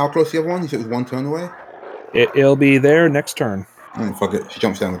 How close is the other one? You said it was 1 turn away? It'll be there next turn. Oh, fuck it. She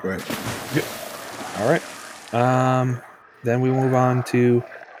jumps down the grate. All right. Then we move on to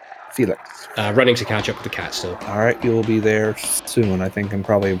Felix. Running to catch up with the cat still. All right, you'll be there soon. I think in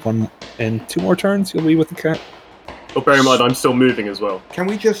probably 1 and 2 more turns, you'll be with the cat. But bear in mind, I'm still moving as well. Can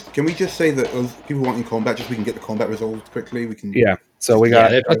we just say that those people wanting combat, just so we can get the combat resolved quickly? We can. Yeah. So we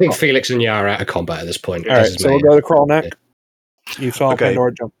got. I think Felix and Yara are out of combat at this point. All right. So we'll go to Kralnak. You saw Okay.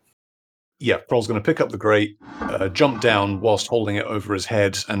 Pandora jump. Yeah, Kroll's going to pick up the grate, jump down whilst holding it over his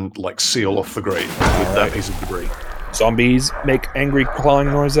head, and seal off the grate with that piece of debris. Zombies make angry clawing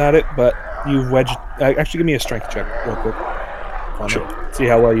noise at it, but you've wedged. Actually, give me a strength check real quick. Kralnak. Sure. See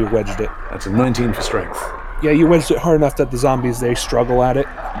how well you wedged it. That's a 19 for strength. Yeah, you wedged it hard enough that the zombies they struggle at it,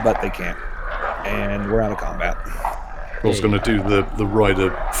 but they can't. And we're out of combat. Kroll's going to do the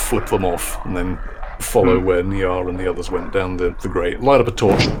rider flip them off, and then follow where Niar and the others went down the grate. Light up a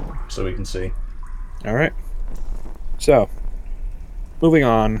torch so we can see. All right. So, moving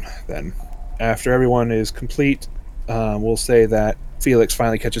on then. After everyone is complete, we'll say that Felix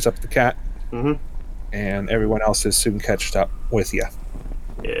finally catches up with the cat, Mm-hmm. and everyone else is soon catched up with you.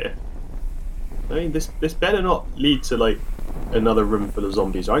 Yeah. I mean, this better not lead to like another room full of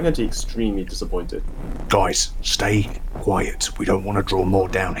zombies. I'm going to be extremely disappointed. Guys, stay quiet. We don't want to draw more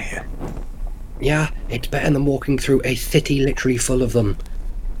down here. Yeah, it's better than walking through a city literally full of them.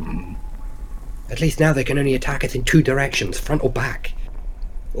 At least now they can only attack us in two directions, front or back.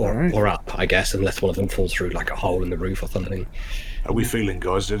 Or up, I guess, unless one of them falls through like a hole in the roof or something. How are we feeling,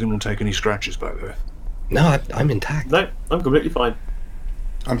 guys? Did anyone take any scratches back there? No, I'm intact. No, I'm completely fine.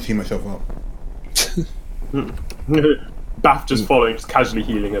 I'm seeing myself up. Bath just following, just casually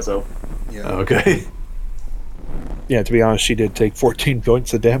healing herself. Yeah. Okay. Yeah, to be honest, she did take 14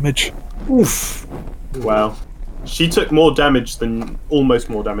 points of damage. Oof. Wow. She took almost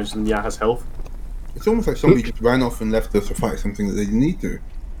more damage than Yaha's health. It's almost like somebody just ran off and left us to fight something that they didn't need to.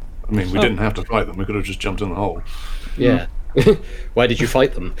 I mean, we didn't have to fight them. We could have just jumped in the hole. Yeah. Why did you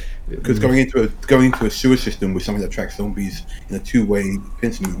fight them? Because going into a sewer system with something that tracks zombies in a two-way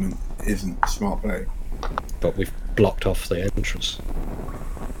pincer movement isn't a smart play. But we've blocked off the entrance.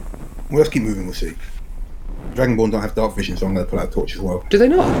 Well, let's keep moving. We'll see. Dragonborn don't have dark vision, so I'm going to pull out a torch as well. Do they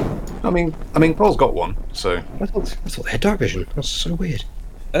not? I mean, Paul's got one, so I thought they had dark vision. That's so weird.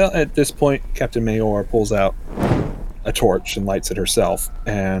 Well, at this point, Captain Mayor pulls out a torch and lights it herself,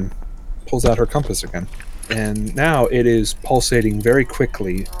 and pulls out her compass again. And now it is pulsating very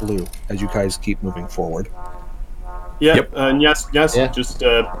quickly blue as you guys keep moving forward. Yeah, Yep. and Yas Yeah. just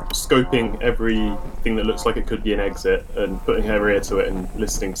scoping everything that looks like it could be an exit and putting her ear to it and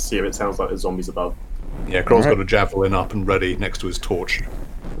listening to see if it sounds like there's zombies above. yeah, Kroll's Alright. got a javelin up and ready next to his torch.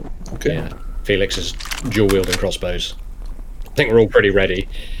 Okay. Yeah. Felix is dual wielding crossbows. I think we're all pretty ready.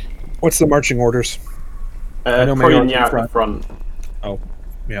 What's the marching orders? know Probably Mayor's in Nya at the front.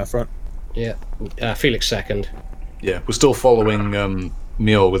 Yeah, front. Yeah. Felix second. Yeah, we're still following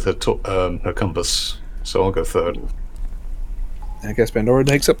Miel with her compass, so I'll go third. I guess Pandora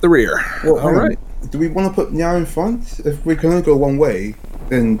takes up the rear. Well, All right. Do we want to put Nya in front? If we can only go one way,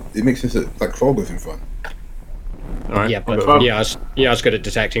 then it makes sense that like Kroll goes in front. All right. Yeah, I'll but go front. Ya's good at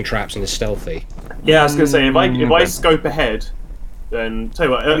detecting traps and is stealthy. Yeah, I was going to say, if I okay. scope ahead, then tell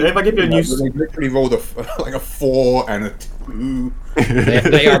you what, if I give you a new... They literally rolled a 4 and a 2.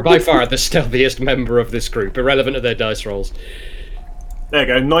 They are by far the stealthiest member of this group, irrelevant of their dice rolls. There you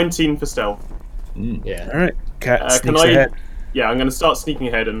go, 19 for stealth. Yeah. All right. Cat Can sneaks ahead. Yeah, I'm going to start sneaking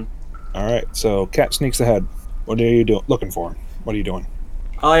ahead and... All right. So Cat sneaks ahead. What are you doing? Looking for him. What are you doing?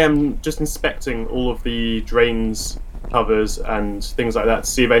 I am just inspecting all of the drains, covers, and things like that to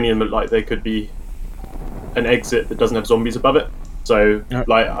see if any of them look like they could be an exit that doesn't have zombies above it. So, Yep.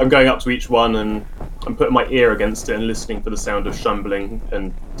 like, I'm going up to each one and I'm putting my ear against it and listening for the sound of shambling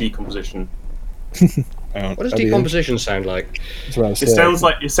and decomposition. What does decomposition sound like? That's what I was It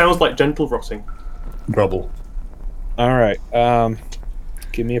saying. sounds like gentle rotting. Rubble. All right.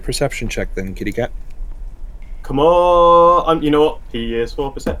 Give me a perception check then, kitty cat. Come on, you know what? P is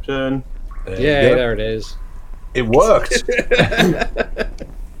for perception. Yeah, Yep. there it is. It worked.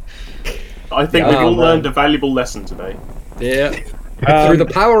 I think Yeah, we've all man. learned a valuable lesson today. Yeah. Through the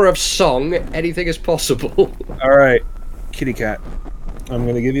power of song, anything is possible. All right, kitty cat. I'm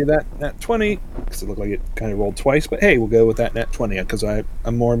going to give you that nat 20 because it looked like it kind of rolled twice. But hey, we'll go with that nat 20 because I'm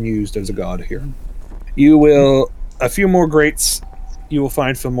more amused as a god here. You will a few more grates. You will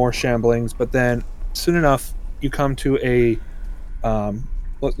find some more shamblings, but then soon enough you come to a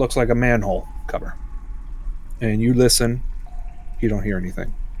what looks like a manhole cover, and you listen. You don't hear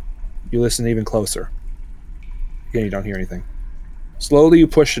anything. You listen even closer. Again, you don't hear anything. Slowly, you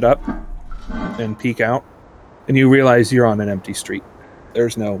push it up and peek out, and you realize you're on an empty street.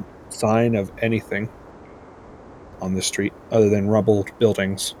 There's no sign of anything on the street other than rubbled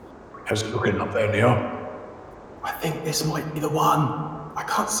buildings. How's it looking up there, Neil? I think this might be the one. I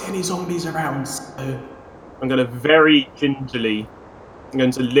can't see any zombies around, so I'm going to very gingerly, I'm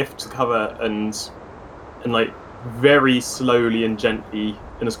going to lift the cover and like very slowly and gently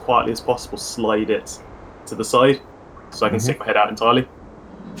and as quietly as possible slide it to the side so I can stick my head out entirely.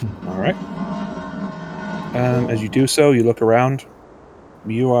 All right. As you do so, you look around.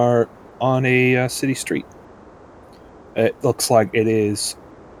 You are on a city street. It looks like it is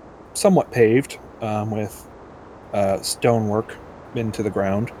somewhat paved with stonework into the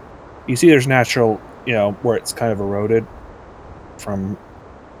ground. You see there's natural, where it's kind of eroded from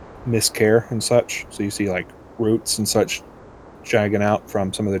miscare and such. So you see like roots and such jagging out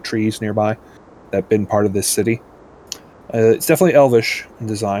from some of the trees nearby that have been part of this city. It's definitely elvish in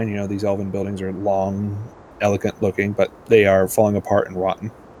design. You know, these elven buildings are long, elegant looking, but they are falling apart and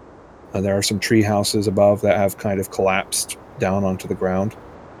rotten. There are some tree houses above that have kind of collapsed down onto the ground.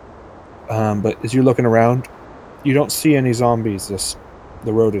 But as you're looking around, you don't see any zombies.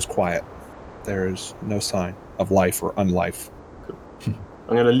 The road is quiet. There is no sign of life or unlife. I'm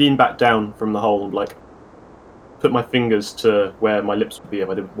going to lean back down from the hole, like put my fingers to where my lips would be if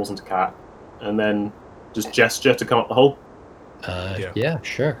I wasn't a cat, and then just gesture to come up the hole. Yeah,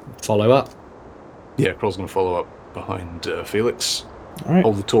 sure. Follow up. Yeah, Kroll's going to follow up behind Felix. All right.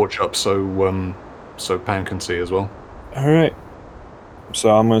 Hold the torch up so Pan can see as well. All right. So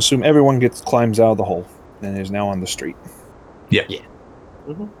I'm going to assume everyone climbs out of the hole and is now on the street. Yeah.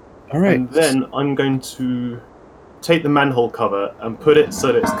 Mm-hmm. All right. And then I'm going to take the manhole cover and put it so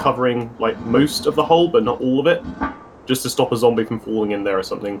that it's covering like most of the hole, but not all of it, just to stop a zombie from falling in there or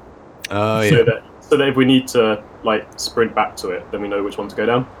something. So that if we need to like sprint back to it, then we know which one to go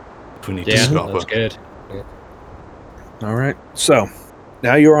down. If we need to Yeah, stop that's her. good. All right. So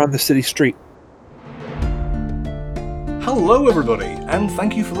now you're on the city street. Hello, everybody, and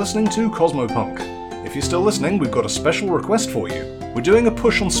thank you for listening to Cosmopunk. If you're still listening, we've got a special request for you. We're doing a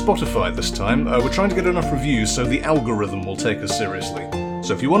push on Spotify this time. We're trying to get enough reviews so the algorithm will take us seriously.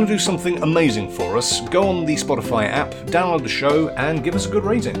 So if you want to do something amazing for us, go on the Spotify app, download the show, and give us a good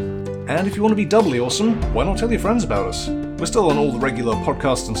rating. And if you want to be doubly awesome, why not tell your friends about us? We're still on all the regular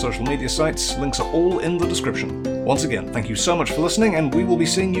podcast and social media sites. Links are all in the description. Once again, thank you so much for listening, and we will be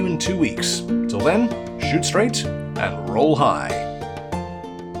seeing you in 2 weeks. Till then, shoot straight and roll high.